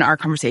in our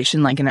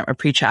conversation, like in our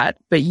pre-chat,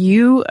 but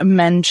you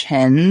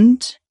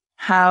mentioned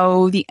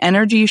how the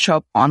energy you show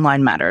up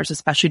online matters,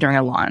 especially during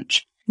a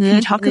launch. Can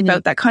you talk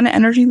about that kind of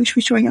energy we should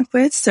be showing up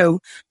with?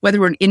 So whether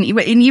we're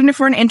even if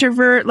we're an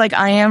introvert like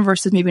I am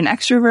versus maybe an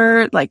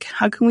extrovert, like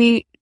how can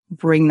we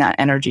bring that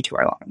energy to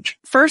our launch?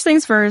 First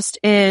things first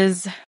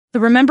is to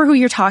remember who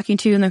you're talking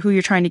to and who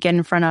you're trying to get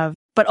in front of,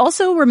 but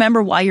also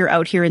remember why you're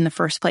out here in the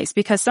first place.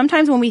 Because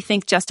sometimes when we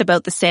think just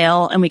about the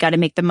sale and we got to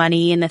make the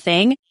money and the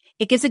thing,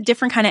 it gives a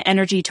different kind of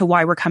energy to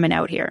why we're coming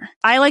out here.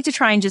 I like to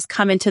try and just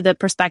come into the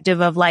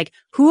perspective of like,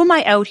 who am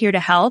I out here to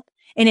help?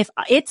 And if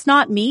it's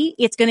not me,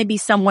 it's going to be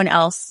someone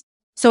else.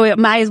 So it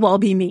might as well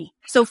be me.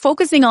 So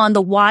focusing on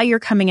the why you're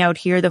coming out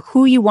here, the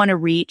who you want to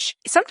reach,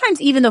 sometimes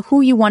even the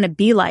who you want to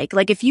be like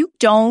if you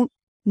don't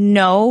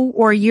know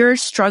or you're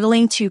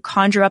struggling to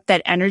conjure up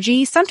that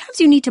energy,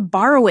 sometimes you need to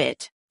borrow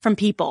it from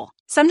people.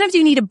 Sometimes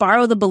you need to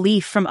borrow the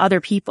belief from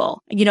other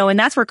people, and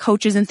that's where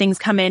coaches and things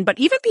come in. But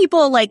even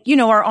people like,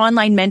 our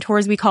online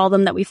mentors, we call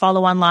them, that we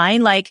follow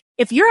online. Like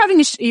if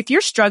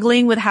you're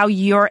struggling with how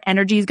your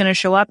energy is going to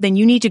show up, then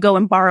you need to go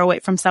and borrow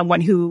it from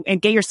someone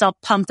and get yourself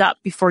pumped up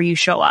before you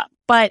show up.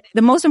 But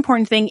the most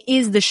important thing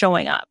is the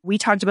showing up. We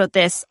talked about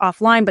this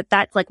offline, but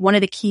that's like one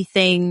of the key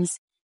things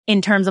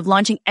in terms of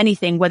launching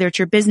anything, whether it's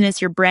your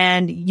business, your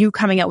brand, you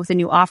coming out with a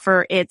new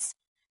offer.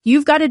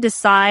 You've got to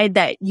decide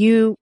that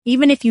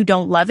even if you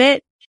don't love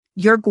it,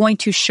 you're going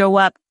to show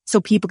up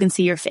so people can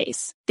see your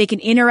face. They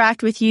can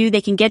interact with you.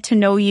 They can get to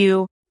know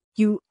you.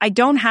 I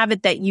don't have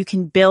it that you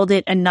can build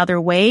it another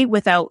way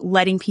without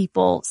letting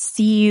people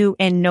see you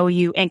and know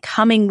you and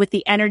coming with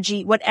the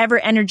energy, whatever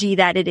energy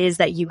that it is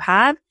that you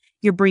have,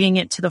 you're bringing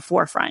it to the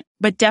forefront.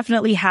 But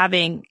definitely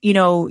having,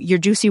 your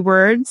juicy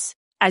words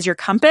as your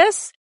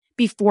compass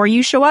before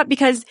you show up,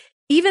 because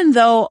even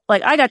though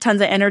like I got tons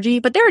of energy,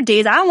 but there are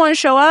days I don't want to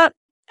show up.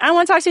 I don't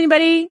want to talk to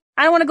anybody.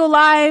 I don't want to go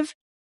live.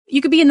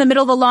 You could be in the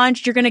middle of a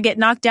launch. You're going to get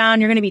knocked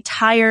down. You're going to be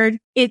tired.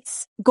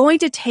 It's going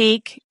to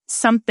take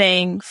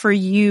something for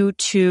you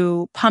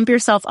to pump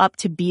yourself up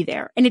to be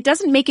there. And it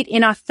doesn't make it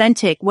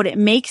inauthentic. What it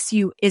makes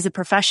you is a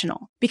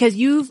professional, because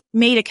you've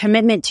made a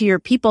commitment to your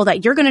people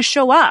that you're going to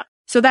show up.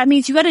 So that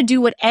means you got to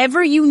do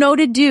whatever you know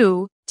to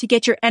do to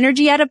get your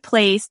energy at a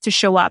place to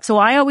show up. So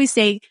I always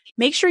say,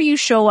 make sure you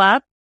show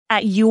up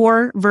at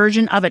your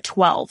version of a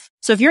 12.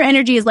 So if your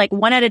energy is like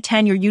 1 out of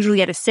 10, you're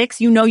usually at a 6,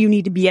 you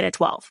need to be at a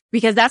 12,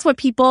 because that's what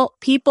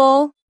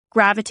people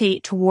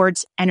gravitate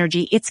towards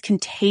energy. It's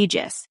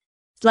contagious.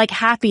 It's like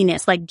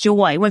happiness, like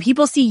joy. When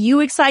people see you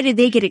excited,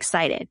 they get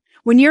excited.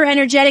 When you're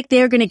energetic,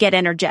 they're going to get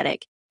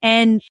energetic.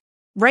 And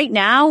right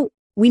now,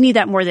 we need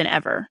that more than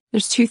ever.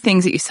 There's two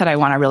things that you said I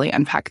want to really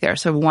unpack there.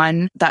 So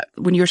one, that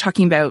when you were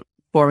talking about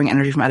borrowing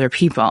energy from other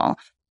people,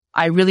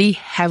 I really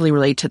heavily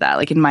relate to that.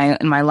 Like in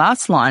my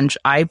last launch,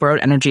 I borrowed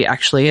energy,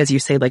 actually, as you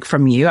say, like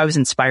from you. I was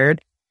inspired.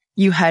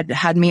 You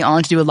had me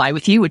on to do a live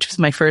with you, which was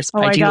my first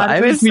IG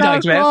live. It was so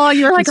cool.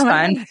 You were like,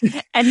 fun.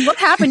 And what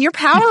happened? Your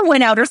power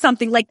went out or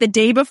something like the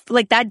day before,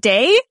 like that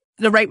day?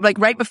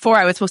 right before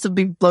I was supposed to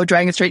be blow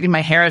drying and straightening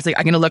my hair, I was like,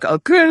 I'm going to look all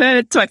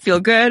good. So I feel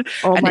good.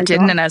 And it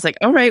didn't. And I was like,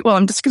 all right, well,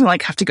 I'm just going to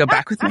like have to go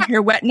back with my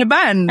hair wet in a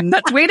bun.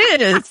 That's the way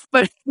it is.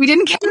 But we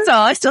didn't cancel.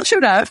 I still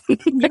showed up.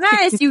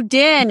 Yes, you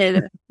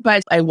did.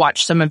 But I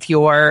watched some of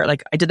your,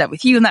 like I did that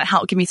with you and that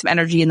helped give me some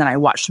energy. And then I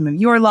watched some of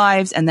your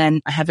lives. And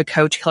then I have a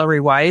coach, Hillary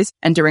Wise.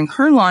 And during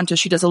her launches,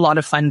 she does a lot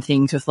of fun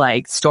things with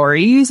like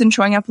stories and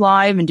showing up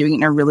live and doing it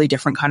in a really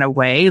different kind of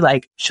way.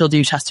 Like she'll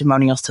do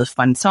testimonials to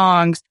fun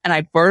songs. And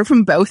I borrowed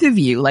from both of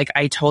you. Like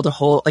I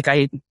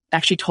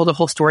actually told a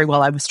whole story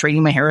while I was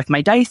straightening my hair with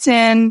my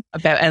Dyson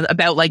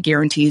about like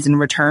guarantees and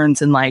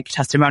returns and like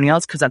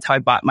testimonials, because that's how I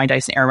bought my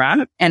Dyson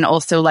Airwrap, and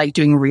also like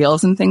doing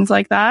reels and things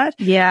like that.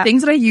 Yeah.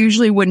 Things that I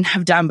usually wouldn't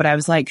have done, but I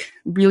was like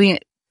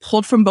really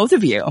pulled from both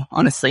of you,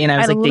 honestly. And I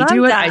was like, they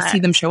do it. I see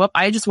them show up.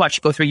 I just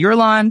watched go through your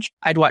launch.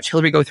 I'd watch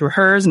Hillary go through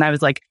hers. And I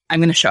was like,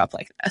 I'm going to show up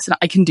like this. And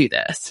I can do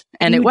this.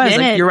 And it was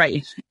like, you're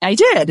right. I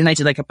did. And I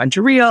did like a bunch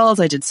of reels.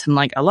 I did some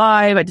like a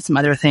live. I did some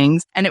other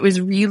things. And it was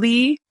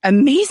really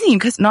amazing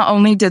because not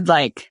only did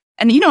like,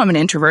 and you know, I'm an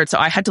introvert, so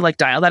I had to like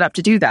dial that up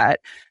to do that.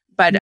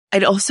 But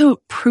it also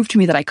proved to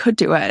me that I could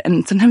do it.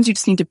 And sometimes you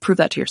just need to prove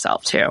that to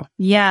yourself too.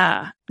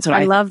 Yeah. So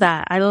I love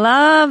that. I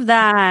love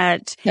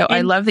that. No,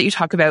 I love that you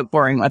talk about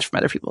borrowing much from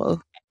other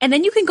people. And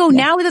then you can go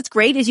now, what's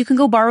great is you can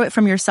go borrow it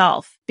from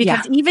yourself,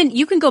 because even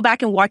you can go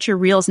back and watch your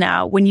reels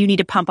now when you need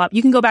to pump up.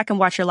 You can go back and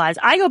watch your lives.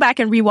 I go back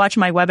and rewatch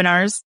my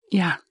webinars.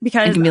 Yeah.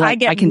 Because be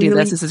like, I can do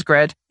this. This is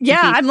good.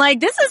 Yeah. I'm like,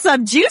 this is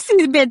some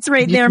juicy bits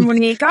right there,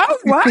 Monique. Oh,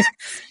 what?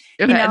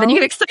 You know? And then you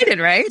get excited,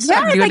 right?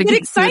 Yeah, I get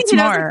excited.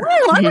 I was like,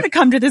 oh, I want to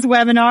come to this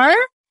webinar.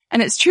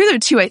 And it's true though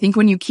too. I think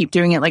when you keep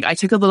doing it, like I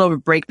took a little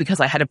break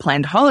because I had a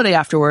planned holiday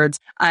afterwards.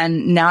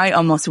 And now I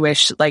almost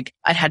wish like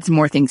I had some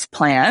more things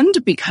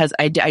planned because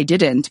I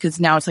didn't, because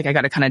now it's like I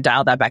got to kind of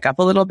dial that back up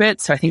a little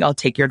bit. So I think I'll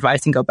take your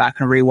advice and go back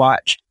and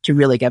rewatch to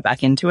really get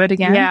back into it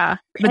again. Yeah.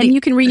 But then you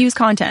can reuse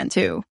content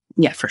too.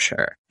 Yeah, for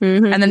sure.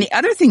 Mm-hmm. And then the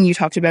other thing you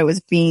talked about was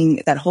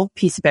being that whole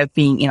piece about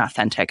being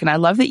inauthentic. And I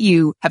love that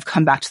you have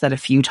come back to that a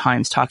few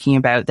times, talking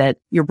about that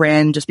your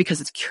brand, just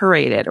because it's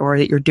curated or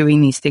that you're doing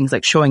these things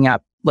like showing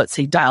up, let's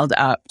say dialed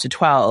up to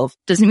 12,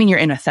 doesn't mean you're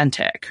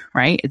inauthentic,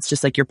 right? It's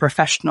just like you're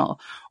professional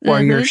or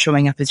you're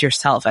showing up as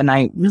yourself. And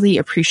I really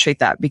appreciate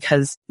that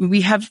because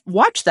we have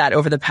watched that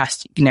over the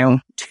past, 2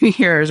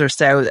 years or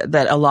so,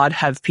 that a lot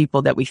have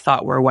people that we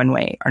thought were one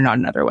way are not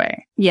another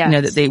way.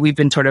 Yeah. That we've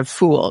been sort of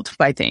fooled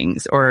by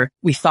things, or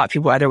we thought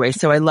people were other ways.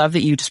 So I love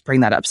that you just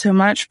bring that up so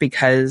much,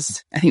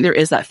 because I think there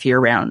is that fear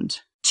around,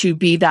 to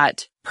be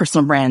that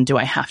personal brand, do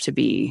I have to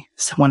be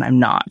someone I'm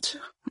not?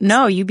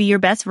 No, you be your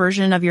best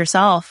version of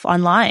yourself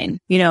online,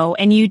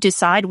 and you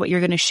decide what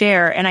you're going to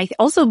share. And I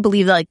also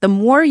believe that like the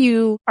more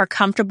you are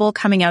comfortable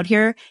coming out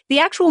here, the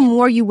actual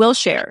more you will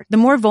share, the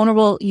more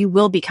vulnerable you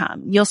will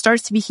become. You'll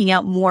start speaking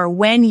out more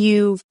when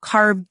you've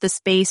carved the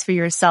space for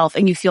yourself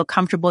and you feel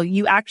comfortable.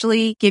 You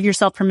actually give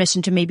yourself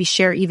permission to maybe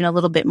share even a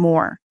little bit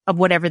more of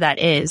whatever that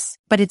is.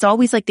 But it's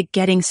always like the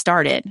getting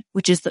started,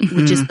 which is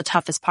the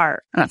toughest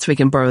part. And that's where we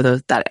can borrow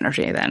that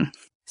energy then.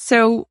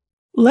 So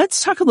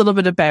let's talk a little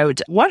bit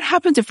about what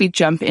happens if we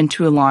jump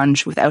into a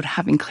launch without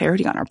having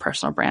clarity on our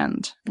personal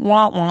brand.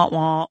 Wah, wah,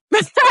 wah.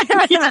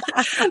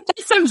 That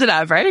sums it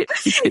up, right?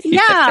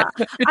 Yeah.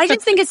 I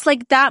just think it's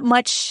like that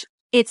much.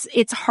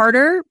 It's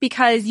harder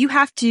because you're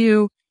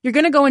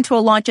going to go into a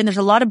launch and there's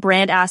a lot of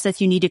brand assets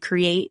you need to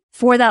create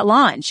for that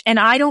launch. And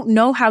I don't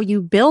know how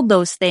you build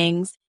those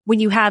things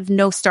when you have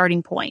no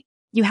starting point.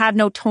 You have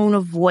no tone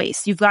of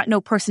voice. You've got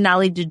no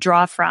personality to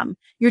draw from.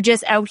 You're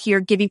just out here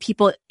giving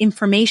people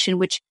information,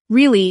 which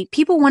really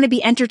people want to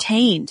be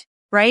entertained,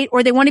 right?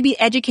 Or they want to be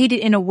educated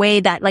in a way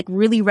that like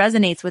really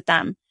resonates with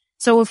them.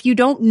 So if you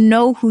don't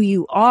know who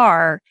you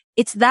are,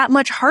 it's that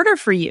much harder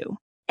for you.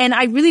 And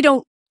I really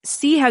don't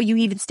see how you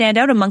even stand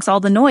out amongst all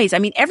the noise. I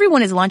mean,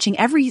 everyone is launching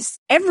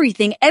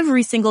everything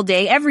every single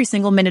day, every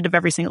single minute of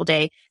every single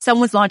day.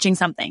 Someone's launching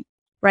something,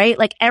 right?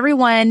 Like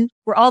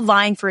we're all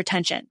vying for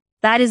attention.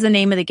 That is the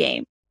name of the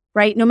game,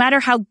 right? No matter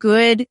how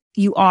good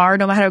you are,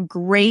 no matter how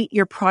great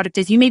your product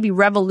is, you may be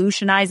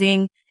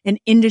revolutionizing an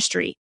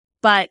industry.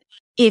 But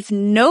if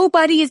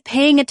nobody is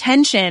paying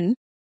attention,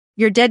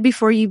 you're dead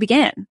before you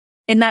begin.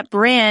 And that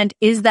brand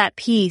is that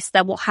piece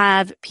that will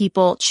have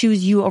people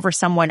choose you over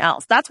someone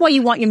else. That's why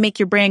you want to make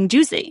your brand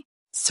juicy.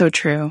 So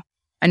true.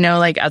 I know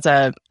like as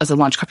a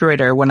launch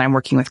copywriter, when I'm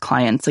working with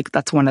clients, like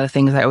that's one of the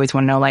things I always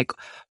want to know, like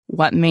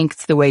what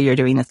makes the way you're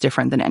doing this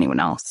different than anyone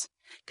else?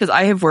 Because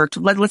I have worked,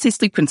 let's say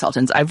sleep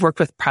consultants. I've worked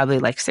with probably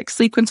like 6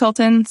 sleep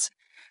consultants,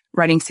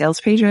 writing sales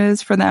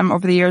pages for them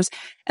over the years.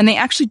 And they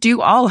actually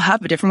do all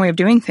have a different way of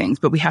doing things,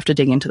 but we have to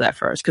dig into that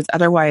first, because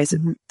otherwise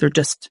they're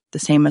just the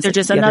same as they're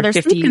just another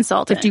 50, sleep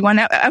consultant. 51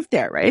 out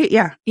there, right?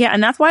 Yeah. Yeah.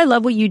 And that's why I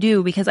love what you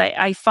do, because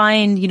I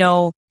find, you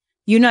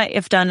and I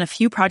have done a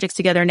few projects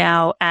together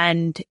now,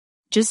 and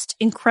just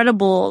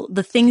incredible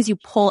the things you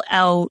pull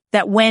out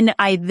that when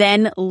I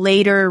then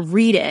later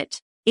read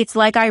it, it's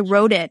like I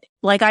wrote it.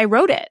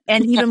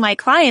 And even my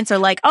clients are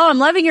like, oh, I'm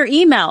loving your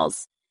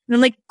emails. And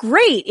I'm like,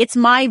 great. It's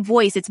my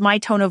voice. It's my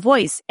tone of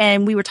voice.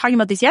 And we were talking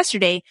about this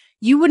yesterday.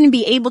 You wouldn't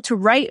be able to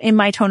write in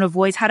my tone of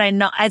voice had I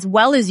not, as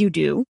well as you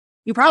do.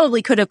 You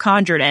probably could have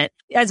conjured it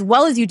as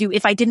well as you do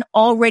if I didn't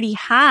already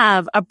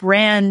have a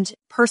brand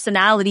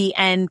personality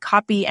and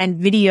copy and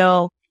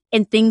video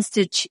and things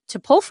to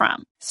pull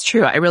from. It's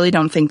true. I really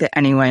don't think that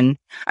anyone,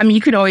 I mean,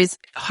 you could always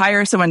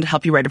hire someone to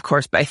help you write, of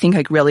course, but I think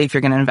like really if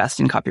you're going to invest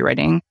in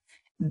copywriting,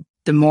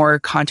 the more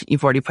content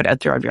you've already put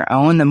out there of your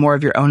own, the more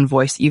of your own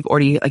voice you've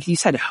already, like you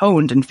said,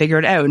 honed and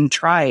figured out and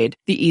tried,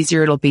 the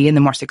easier it'll be and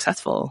the more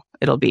successful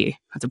it'll be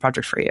as a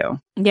project for you.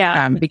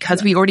 Yeah.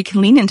 Because we already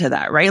can lean into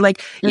that, right?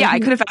 Like, yeah, I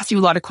could have asked you a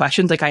lot of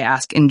questions like I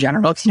ask in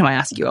general, because, I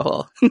ask you a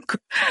whole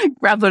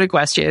grab load of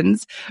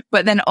questions.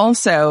 But then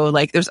also,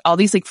 like, there's all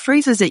these like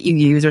phrases that you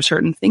use or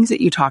certain things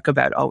that you talk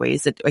about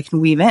always that I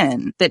can weave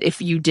in that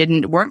if you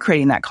weren't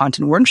creating that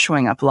content, weren't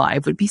showing up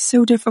live, would be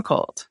so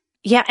difficult.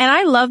 Yeah. And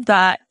I love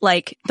that,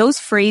 like those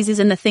phrases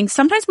and the things,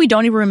 sometimes we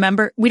don't even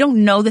remember, we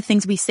don't know the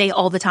things we say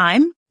all the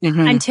time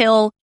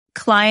until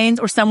clients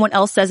or someone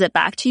else says it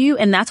back to you.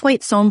 And that's why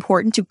it's so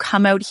important to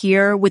come out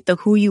here with the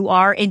who you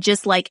are and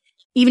just like,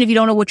 even if you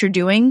don't know what you're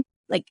doing,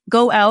 like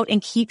go out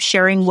and keep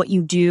sharing what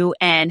you do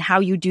and how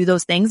you do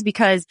those things,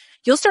 because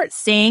you'll start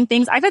saying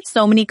things. I've had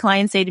so many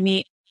clients say to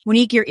me,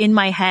 Monique, you're in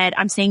my head.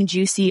 I'm saying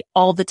juicy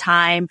all the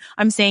time.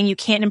 I'm saying you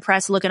can't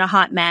impress, look in a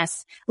hot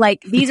mess.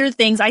 Like these are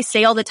things I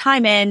say all the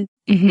time. And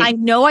I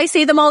know I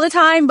say them all the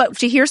time, but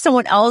to hear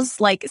someone else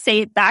like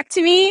say it back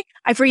to me,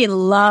 I freaking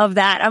love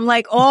that. I'm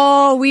like,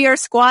 oh, we are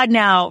squad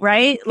now,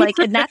 right? Like,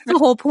 and that's the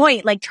whole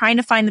point, like trying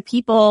to find the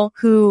people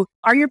who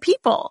are your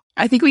people.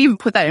 I think we even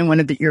put that in one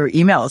of your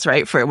emails,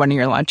 right? For one of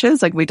your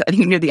launches. Like I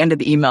think near the end of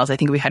the emails, I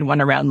think we had one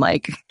around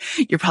like,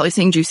 you're probably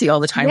saying juicy all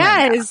the time.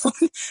 Yes. Right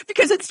now.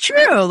 Because it's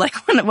true. Like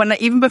when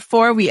even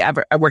before we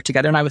ever worked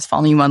together and I was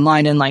following you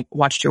online and like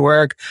watched your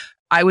work,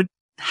 I would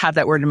have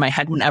that word in my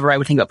head whenever I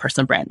would think about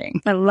personal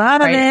branding. I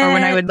love it. Or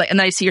when I would like, and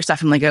I see your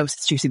stuff, I'm like, oh, this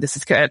is juicy. This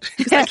is good.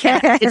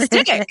 It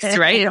sticks,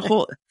 right?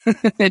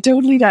 It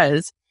totally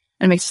does.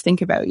 And it makes us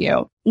think about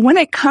you. When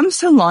it comes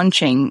to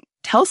launching,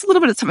 tell us a little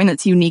bit of something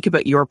that's unique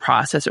about your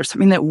process or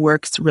something that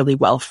works really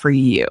well for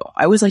you.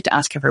 I always like to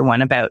ask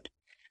everyone about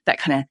that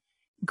kind of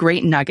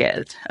great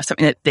nugget of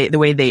something that the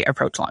way they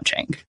approach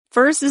launching.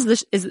 First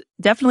is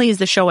definitely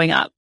the showing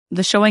up.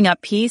 The showing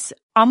up piece,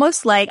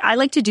 almost like I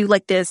like to do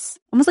like this,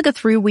 almost like a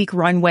 3-week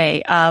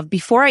runway of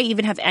before I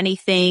even have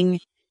anything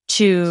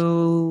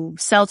to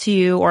sell to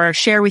you or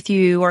share with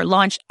you or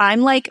launch.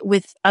 I'm like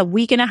with a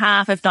week and a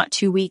half, if not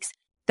 2 weeks,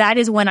 that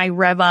is when I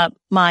rev up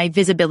my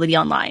visibility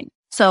online.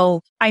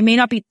 So I may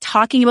not be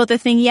talking about the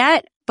thing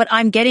yet, but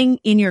I'm getting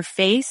in your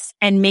face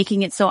and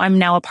making it so I'm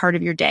now a part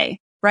of your day.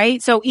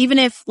 Right? So even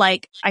if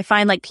like I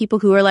find like people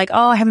who are like,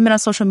 oh, I haven't been on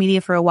social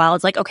media for a while.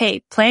 It's like,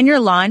 okay, plan your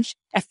launch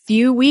a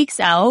few weeks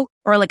out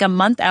or like a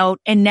month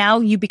out. And now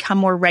you become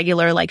more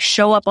regular, like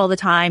show up all the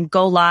time,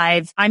 go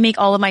live. I make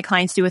all of my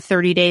clients do a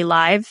 30-day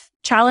live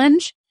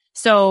challenge.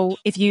 So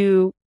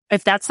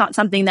if that's not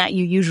something that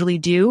you usually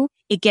do,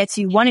 it gets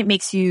you, one, it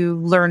makes you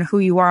learn who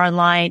you are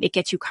online. It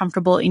gets you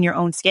comfortable in your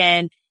own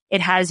skin.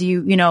 It has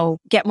you,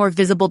 get more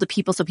visible to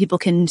people so people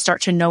can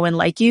start to know and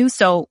like you.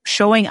 So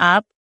showing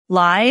up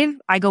live,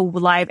 I go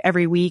live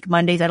every week,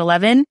 Mondays at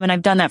 11. And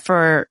I've done that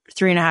for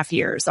 3.5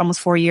 years,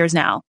 almost 4 years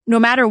now. No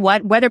matter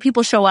what, whether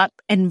people show up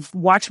and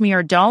watch me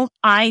or don't,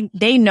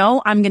 they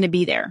know I'm going to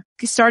be there.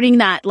 Starting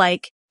that,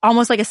 like,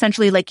 almost like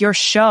essentially like your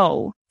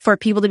show for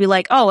people to be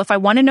like, oh, if I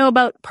want to know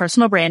about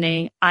personal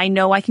branding, I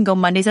know I can go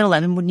Mondays at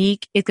 11.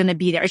 Monique is going to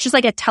be there. It's just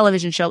like a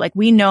television show. Like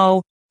we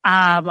know,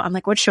 I'm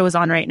like, what show is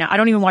on right now? I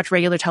don't even watch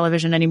regular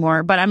television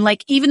anymore, but I'm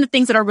like, even the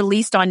things that are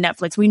released on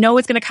Netflix, we know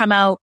it's going to come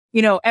out.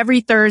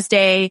 Every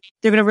Thursday,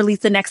 they're going to release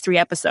the next 3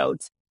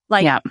 episodes.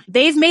 Like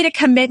they've made a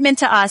commitment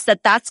to us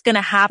that that's going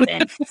to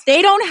happen.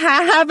 They don't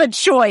have a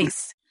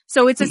choice.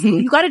 So it's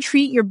you got to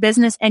treat your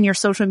business and your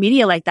social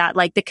media like that.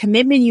 Like the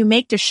commitment you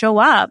make to show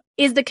up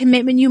is the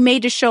commitment you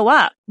made to show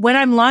up. When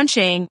I'm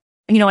launching,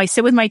 I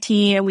sit with my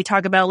team and we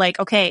talk about like,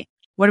 okay,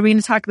 what are we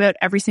going to talk about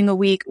every single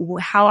week?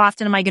 How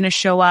often am I going to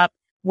show up?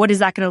 What is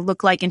that going to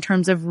look like in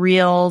terms of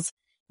reels,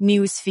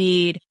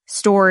 newsfeed,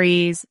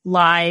 stories,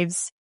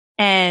 lives,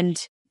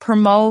 and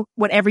promote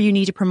whatever you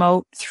need to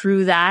promote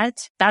through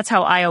that. That's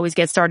how I always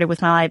get started with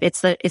my live.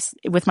 It's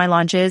with my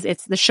launches.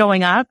 It's the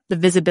showing up, the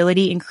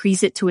visibility,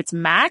 increase it to its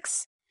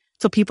max.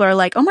 So people are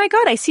like, oh my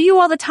God, I see you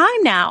all the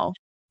time now.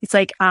 It's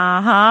like,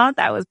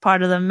 that was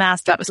part of the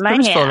master plan. That was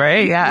purposeful,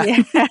 right?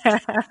 Yeah.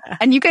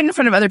 And you get in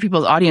front of other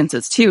people's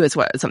audiences too, is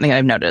something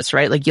I've noticed,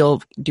 right? Like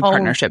you'll do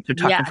partnerships or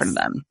talk in front of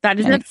them. That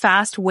is a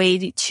fast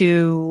way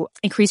to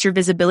increase your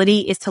visibility,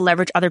 is to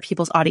leverage other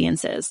people's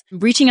audiences.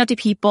 Reaching out to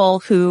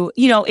people who,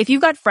 if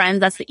you've got friends,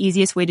 that's the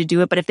easiest way to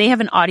do it. But if they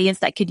have an audience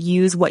that could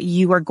use what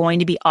you are going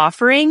to be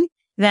offering,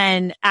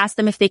 then ask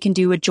them if they can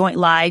do a joint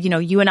live.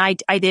 You and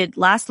I did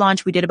last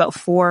launch, we did about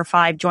 4 or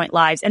 5 joint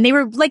lives and they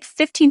were like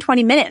 15,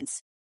 20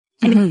 minutes.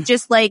 And it's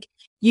just like,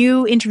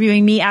 you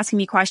interviewing me, asking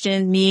me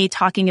questions, me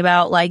talking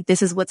about like,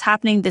 this is what's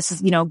happening. This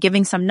is,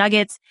 giving some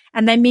nuggets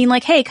and then being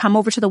like, hey, come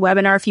over to the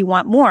webinar if you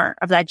want more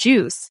of that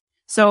juice.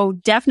 So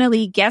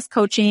definitely guest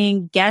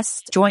coaching,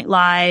 guest joint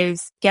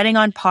lives, getting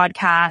on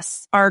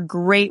podcasts are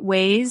great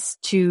ways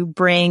to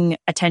bring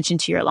attention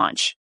to your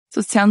launch. So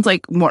it sounds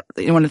like one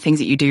of the things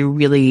that you do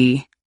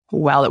really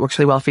well, it works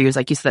really well for you is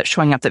like you said, that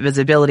showing up, that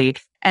visibility.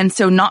 And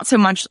so not so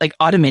much like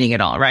automating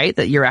it all, right?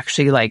 That you're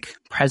actually like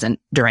present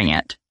during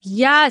it.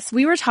 Yes,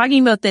 we were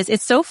talking about this.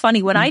 It's so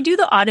funny. When I do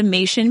the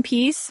automation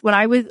piece,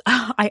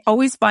 I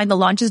always find the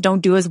launches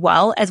don't do as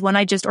well as when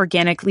I just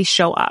organically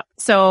show up.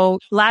 So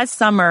last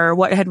summer,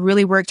 what had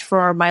really worked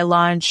for my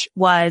launch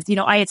was,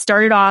 I had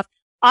started off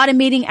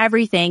automating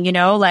everything,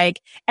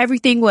 like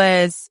everything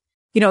was,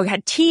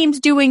 had teams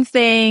doing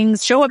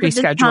things, show up at this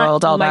time.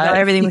 Pre-scheduled, all that. God,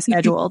 everything was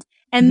scheduled.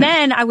 And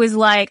then I was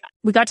like,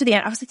 we got to the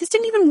end. I was like, this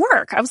didn't even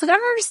work. I was like, I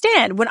don't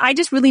understand. When I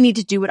just really need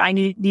to do what I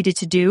needed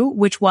to do,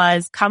 which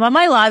was come on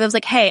my live. I was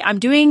like, hey, I'm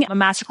doing a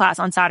masterclass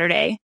on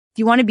Saturday. If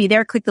you want to be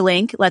there, click the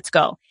link. Let's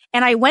go.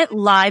 And I went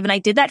live and I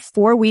did that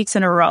 4 weeks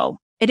in a row.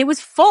 And it was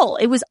full.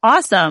 It was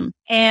awesome.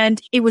 And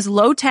it was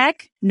low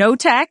tech, no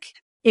tech.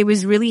 It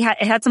was really,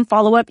 it had some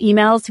follow-up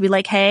emails to be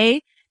like,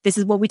 hey, this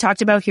is what we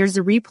talked about. Here's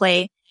the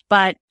replay.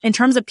 But in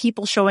terms of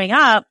people showing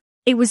up,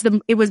 it was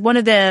one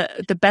of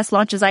the best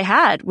launches I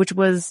had, which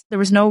was, there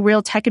was no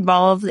real tech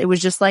involved. It was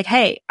just like,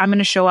 hey, I'm going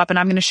to show up and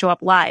I'm going to show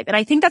up live. And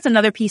I think that's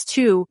another piece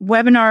too.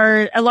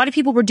 Webinar, a lot of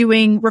people were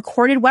doing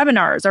recorded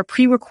webinars or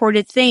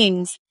pre-recorded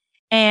things.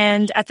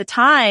 And at the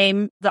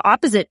time, the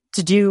opposite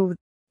to do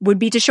would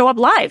be to show up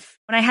live.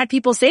 When I had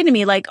people say to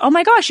me like, oh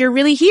my gosh, you're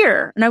really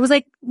here. And I was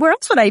like, where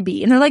else would I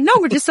be? And they're like, no,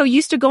 we're just so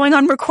used to going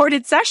on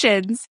recorded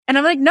sessions. And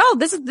I'm like, no,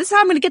 this is how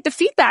I'm going to get the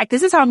feedback.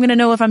 This is how I'm going to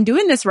know if I'm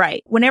doing this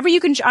right. Whenever you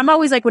can, I'm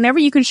always like, whenever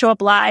you can show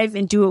up live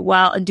and do it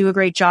well and do a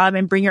great job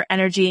and bring your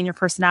energy and your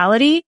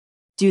personality,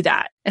 do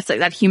that. It's like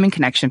that human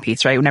connection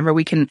piece, right? Whenever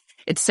we can,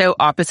 it's so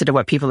opposite of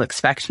what people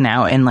expect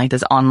now in like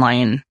this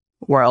online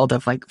world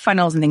of like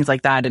funnels and things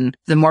like that. And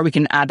the more we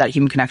can add that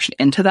human connection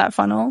into that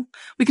funnel,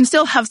 we can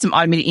still have some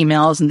automated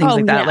emails and things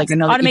like that. Yes. Like I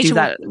know automation,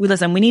 that you do that.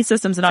 Listen, we need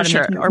systems and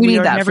automation or we we need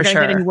are that never for going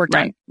to sure. get any work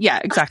done. Right. Yeah,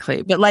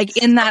 exactly. But like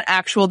in that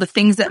actual, the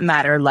things that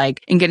matter,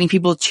 like in getting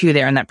people to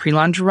there in that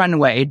pre-launch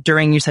runway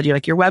during, you said you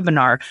like your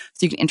webinar,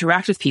 so you can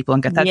interact with people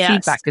and get that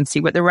feedback and see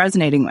what they're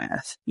resonating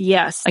with.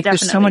 Yes, like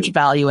definitely. There's so much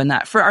value in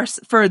that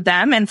for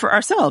them and for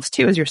ourselves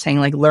too, as you're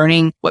saying, like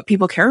learning what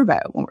people care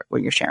about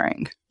when you're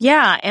sharing.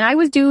 Yeah. And I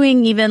was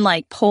doing even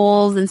like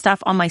polls and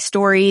stuff on my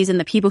stories, and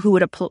the people who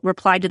would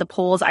reply to the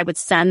polls, I would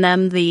send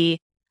them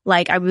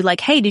I would like,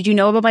 hey, did you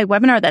know about my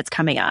webinar that's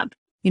coming up?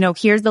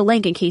 Here's the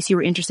link in case you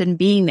were interested in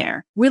being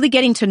there. Really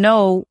getting to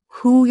know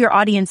who your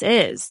audience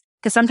is.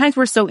 Because sometimes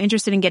we're so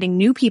interested in getting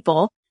new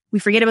people, we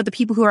forget about the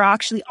people who are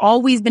actually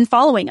always been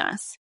following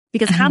us.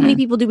 Because how many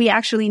people do we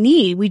actually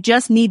need? We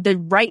just need the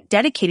right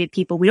dedicated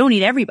people. We don't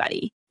need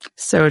everybody.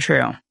 So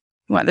true.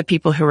 We want the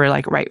people who are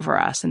like right for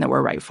us and that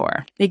we're right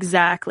for.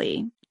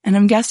 Exactly. And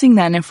I'm guessing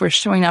then if we're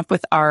showing up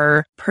with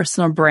our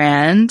personal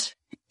brand,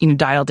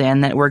 dialed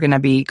in, that we're going to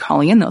be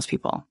calling in those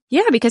people.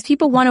 Yeah, because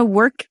people want to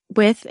work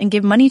with and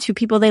give money to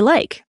people they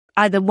like.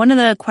 One of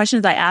the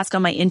questions I ask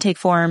on my intake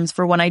forms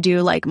for when I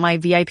do like my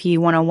VIP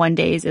one-on-one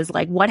days is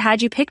like, what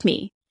had you pick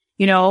me?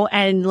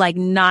 And like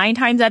 9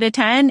 times out of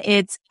 10,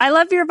 it's, I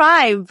love your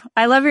vibe.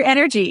 I love your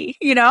energy.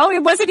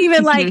 It wasn't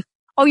even like,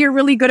 oh, you're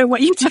really good at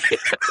what you do.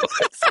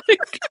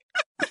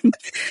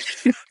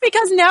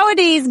 Because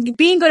nowadays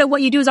being good at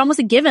what you do is almost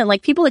a given.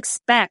 Like people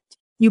expect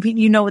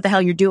you know what the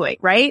hell you're doing,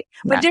 right?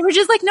 Yeah. But they were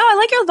just like, no, I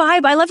like your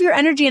vibe. I love your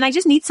energy and I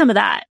just need some of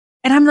that.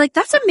 And I'm like,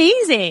 that's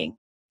amazing.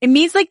 It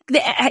means like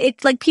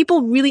it's like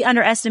people really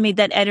underestimate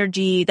that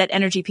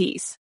energy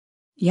piece.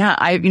 Yeah.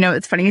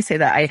 It's funny you say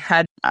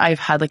that. I've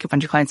had like a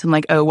bunch of clients. I'm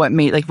like, oh, what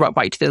made, like, what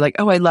bite? They're like,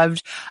 oh, I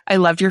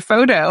loved your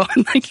photo.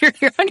 I'm like, you're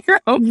on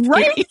your own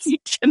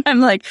page. And I'm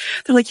like,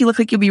 they're like, you look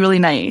like you'll be really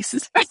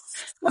nice.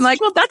 I'm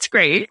like, well, that's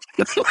great.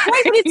 Right, but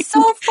it's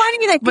so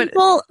funny that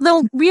people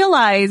don't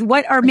realize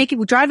what are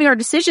driving our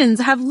decisions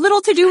have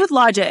little to do with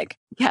logic.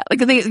 Yeah,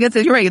 like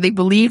you're right. They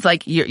believe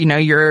like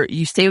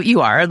you say what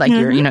you are, like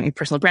you're a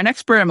personal brand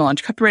expert. I'm a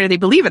launch copywriter. They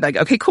believe it. Like,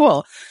 okay,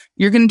 cool.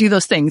 You're going to do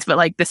those things, but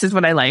like, this is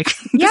what I like.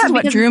 This is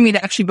what drew me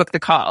to actually book the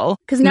call.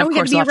 Because now we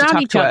get to be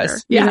around each other,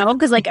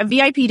 because like a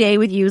VIP day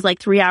with you is like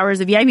 3 hours.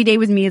 A VIP day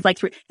with me is like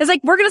 3. It's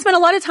like, we're going to spend a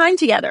lot of time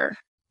together.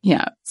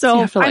 Yeah.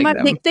 So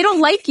they don't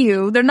like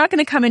you. They're not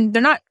going to come in.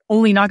 They're not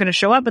only not going to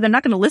show up, but they're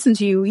not going to listen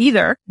to you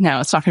either.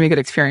 No, it's not going to be a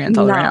good experience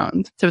all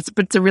around. So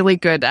it's a really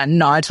good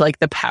nod to like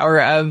the power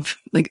of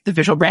like the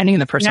visual branding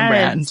and the personal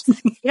brand.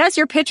 Yes,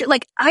 your picture.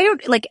 Like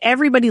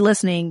everybody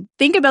listening,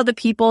 think about the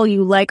people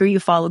you like or you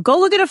follow. Go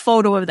look at a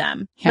photo of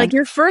them. Yeah. Like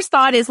your first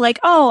thought is like,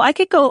 oh, I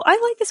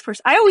like this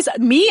person.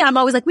 I'm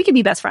always like, we could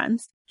be best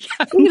friends.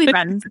 Yeah. We could be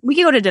friends. We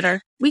could go to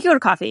dinner. We could go to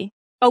coffee.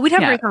 Oh, we'd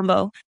have a great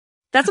combo.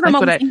 That's what I'm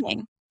always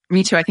thinking.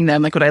 Me too. I think that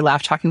I'm like, would I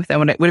laugh talking with them?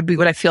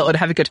 Would I feel would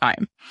have a good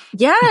time?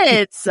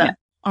 Yes. Yeah.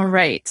 All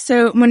right.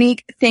 So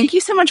Monique, thank you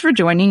so much for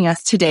joining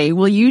us today.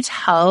 Will you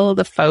tell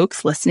the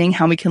folks listening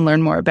how we can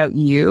learn more about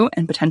you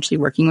and potentially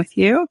working with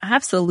you?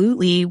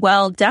 Absolutely.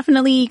 Well,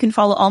 definitely you can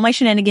follow all my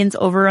shenanigans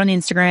over on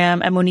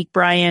Instagram at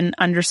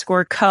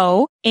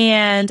MoniqueBryan_co.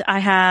 And I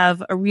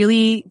have a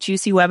really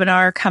juicy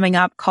webinar coming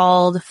up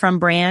called From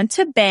Brand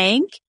to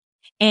Bank.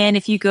 And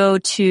if you go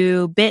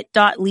to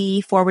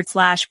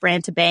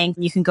bit.ly/brand to bank,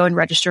 you can go and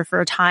register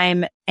for a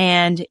time.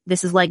 And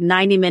this is like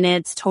 90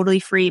 minutes, totally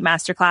free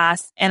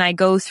masterclass. And I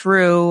go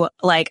through,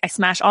 I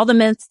smash all the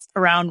myths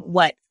around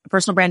what a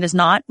personal brand is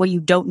not, what you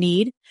don't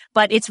need.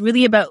 But it's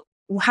really about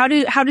how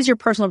does your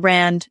personal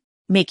brand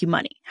make you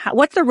money?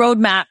 What's the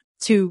roadmap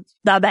to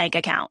the bank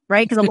account,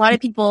 right? Because a lot of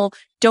people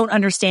don't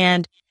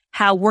understand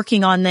how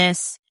working on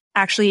this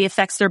actually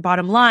affects their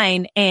bottom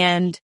line.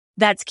 And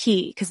that's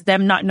key, because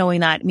them not knowing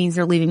that means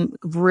they're leaving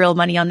real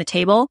money on the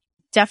table.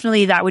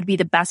 Definitely that would be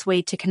the best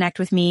way to connect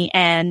with me.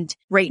 And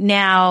right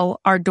now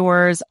our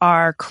doors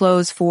are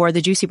closed for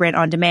the Juicy Brand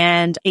On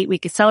Demand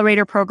 8-week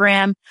accelerator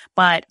program,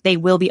 but they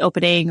will be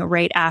opening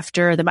right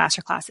after the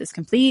masterclass is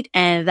complete.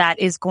 And that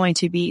is going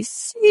to be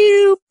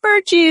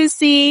super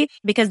juicy,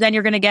 because then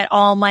you're going to get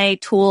all my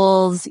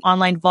tools,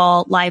 online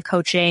vault, live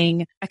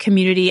coaching, a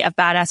community of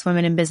badass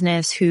women in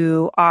business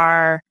who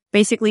are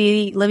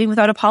basically living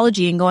without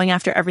apology and going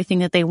after everything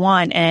that they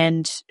want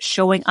and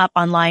showing up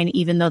online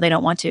even though they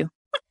don't want to.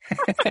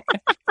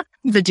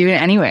 They're doing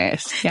it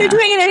anyways. Yeah. They're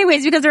doing it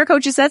anyways because their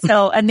coaches said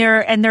so, and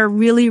they're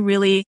really,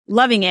 really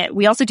loving it.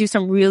 We also do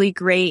some really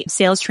great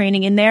sales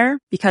training in there,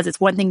 because it's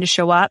one thing to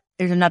show up.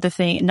 There's another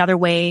thing,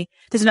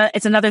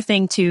 it's another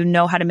thing to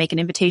know how to make an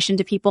invitation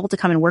to people to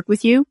come and work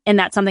with you. And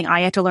that's something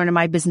I had to learn in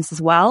my business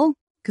as well.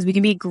 Because we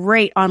can be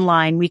great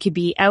online. We could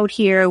be out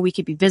here. We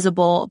could be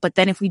visible. But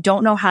then if we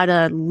don't know how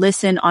to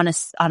listen on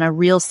a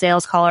real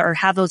sales call, or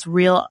have those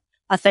real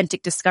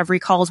authentic discovery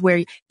calls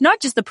where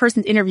not just the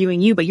person's interviewing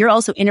you, but you're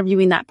also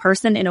interviewing that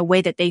person in a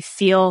way that they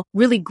feel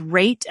really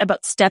great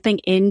about stepping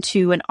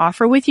into an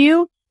offer with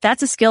you,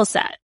 that's a skill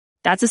set.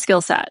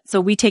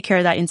 So we take care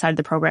of that inside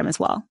the program as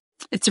well.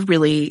 It's a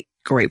really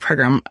great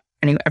program.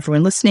 Anyway,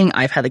 everyone listening,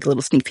 I've had a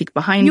little sneak peek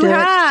behind it. You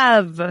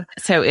have.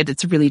 So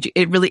it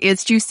really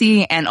is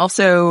juicy. And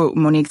also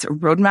Monique's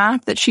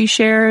roadmap that she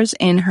shares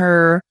in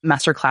her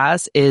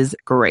masterclass is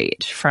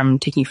great, from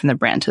taking from the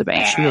brand to the bank.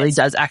 Yes. She really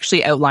does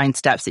actually outline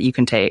steps that you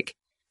can take,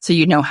 so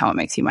you know how it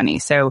makes you money.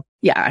 So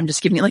yeah, I'm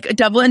just giving you a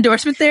double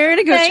endorsement there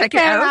to go check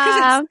it out,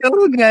 because it's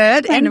so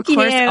good. And of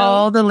course,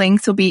 all the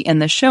links will be in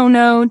the show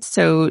notes.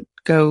 So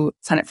go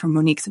sign up for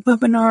Monique's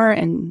webinar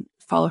and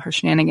follow her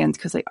shenanigans,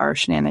 because they are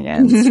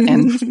shenanigans,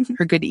 and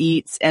her good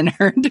eats and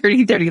her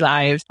dirty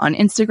lives on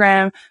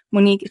Instagram.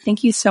 Monique,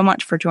 thank you so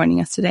much for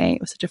joining us today.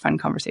 It was such a fun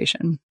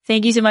conversation.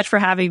 Thank you so much for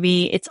having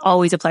me. It's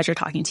always a pleasure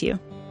talking to you.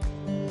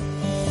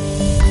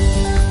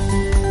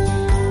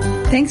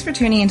 Thanks for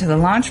tuning into the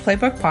Launch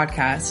Playbook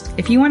podcast.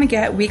 If you want to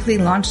get weekly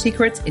launch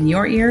secrets in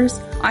your ears,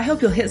 I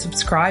hope you'll hit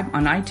subscribe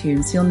on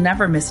iTunes so you'll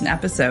never miss an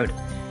episode.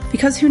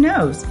 Because who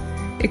knows?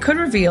 It could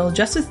reveal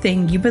just the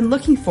thing you've been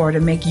looking for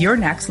to make your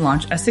next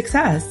launch a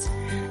success.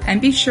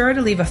 And be sure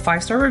to leave a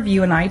 5-star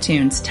review on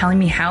iTunes telling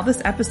me how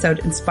this episode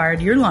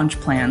inspired your launch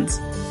plans.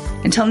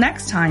 Until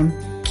next time,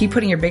 keep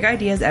putting your big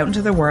ideas out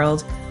into the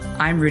world.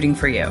 I'm rooting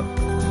for you.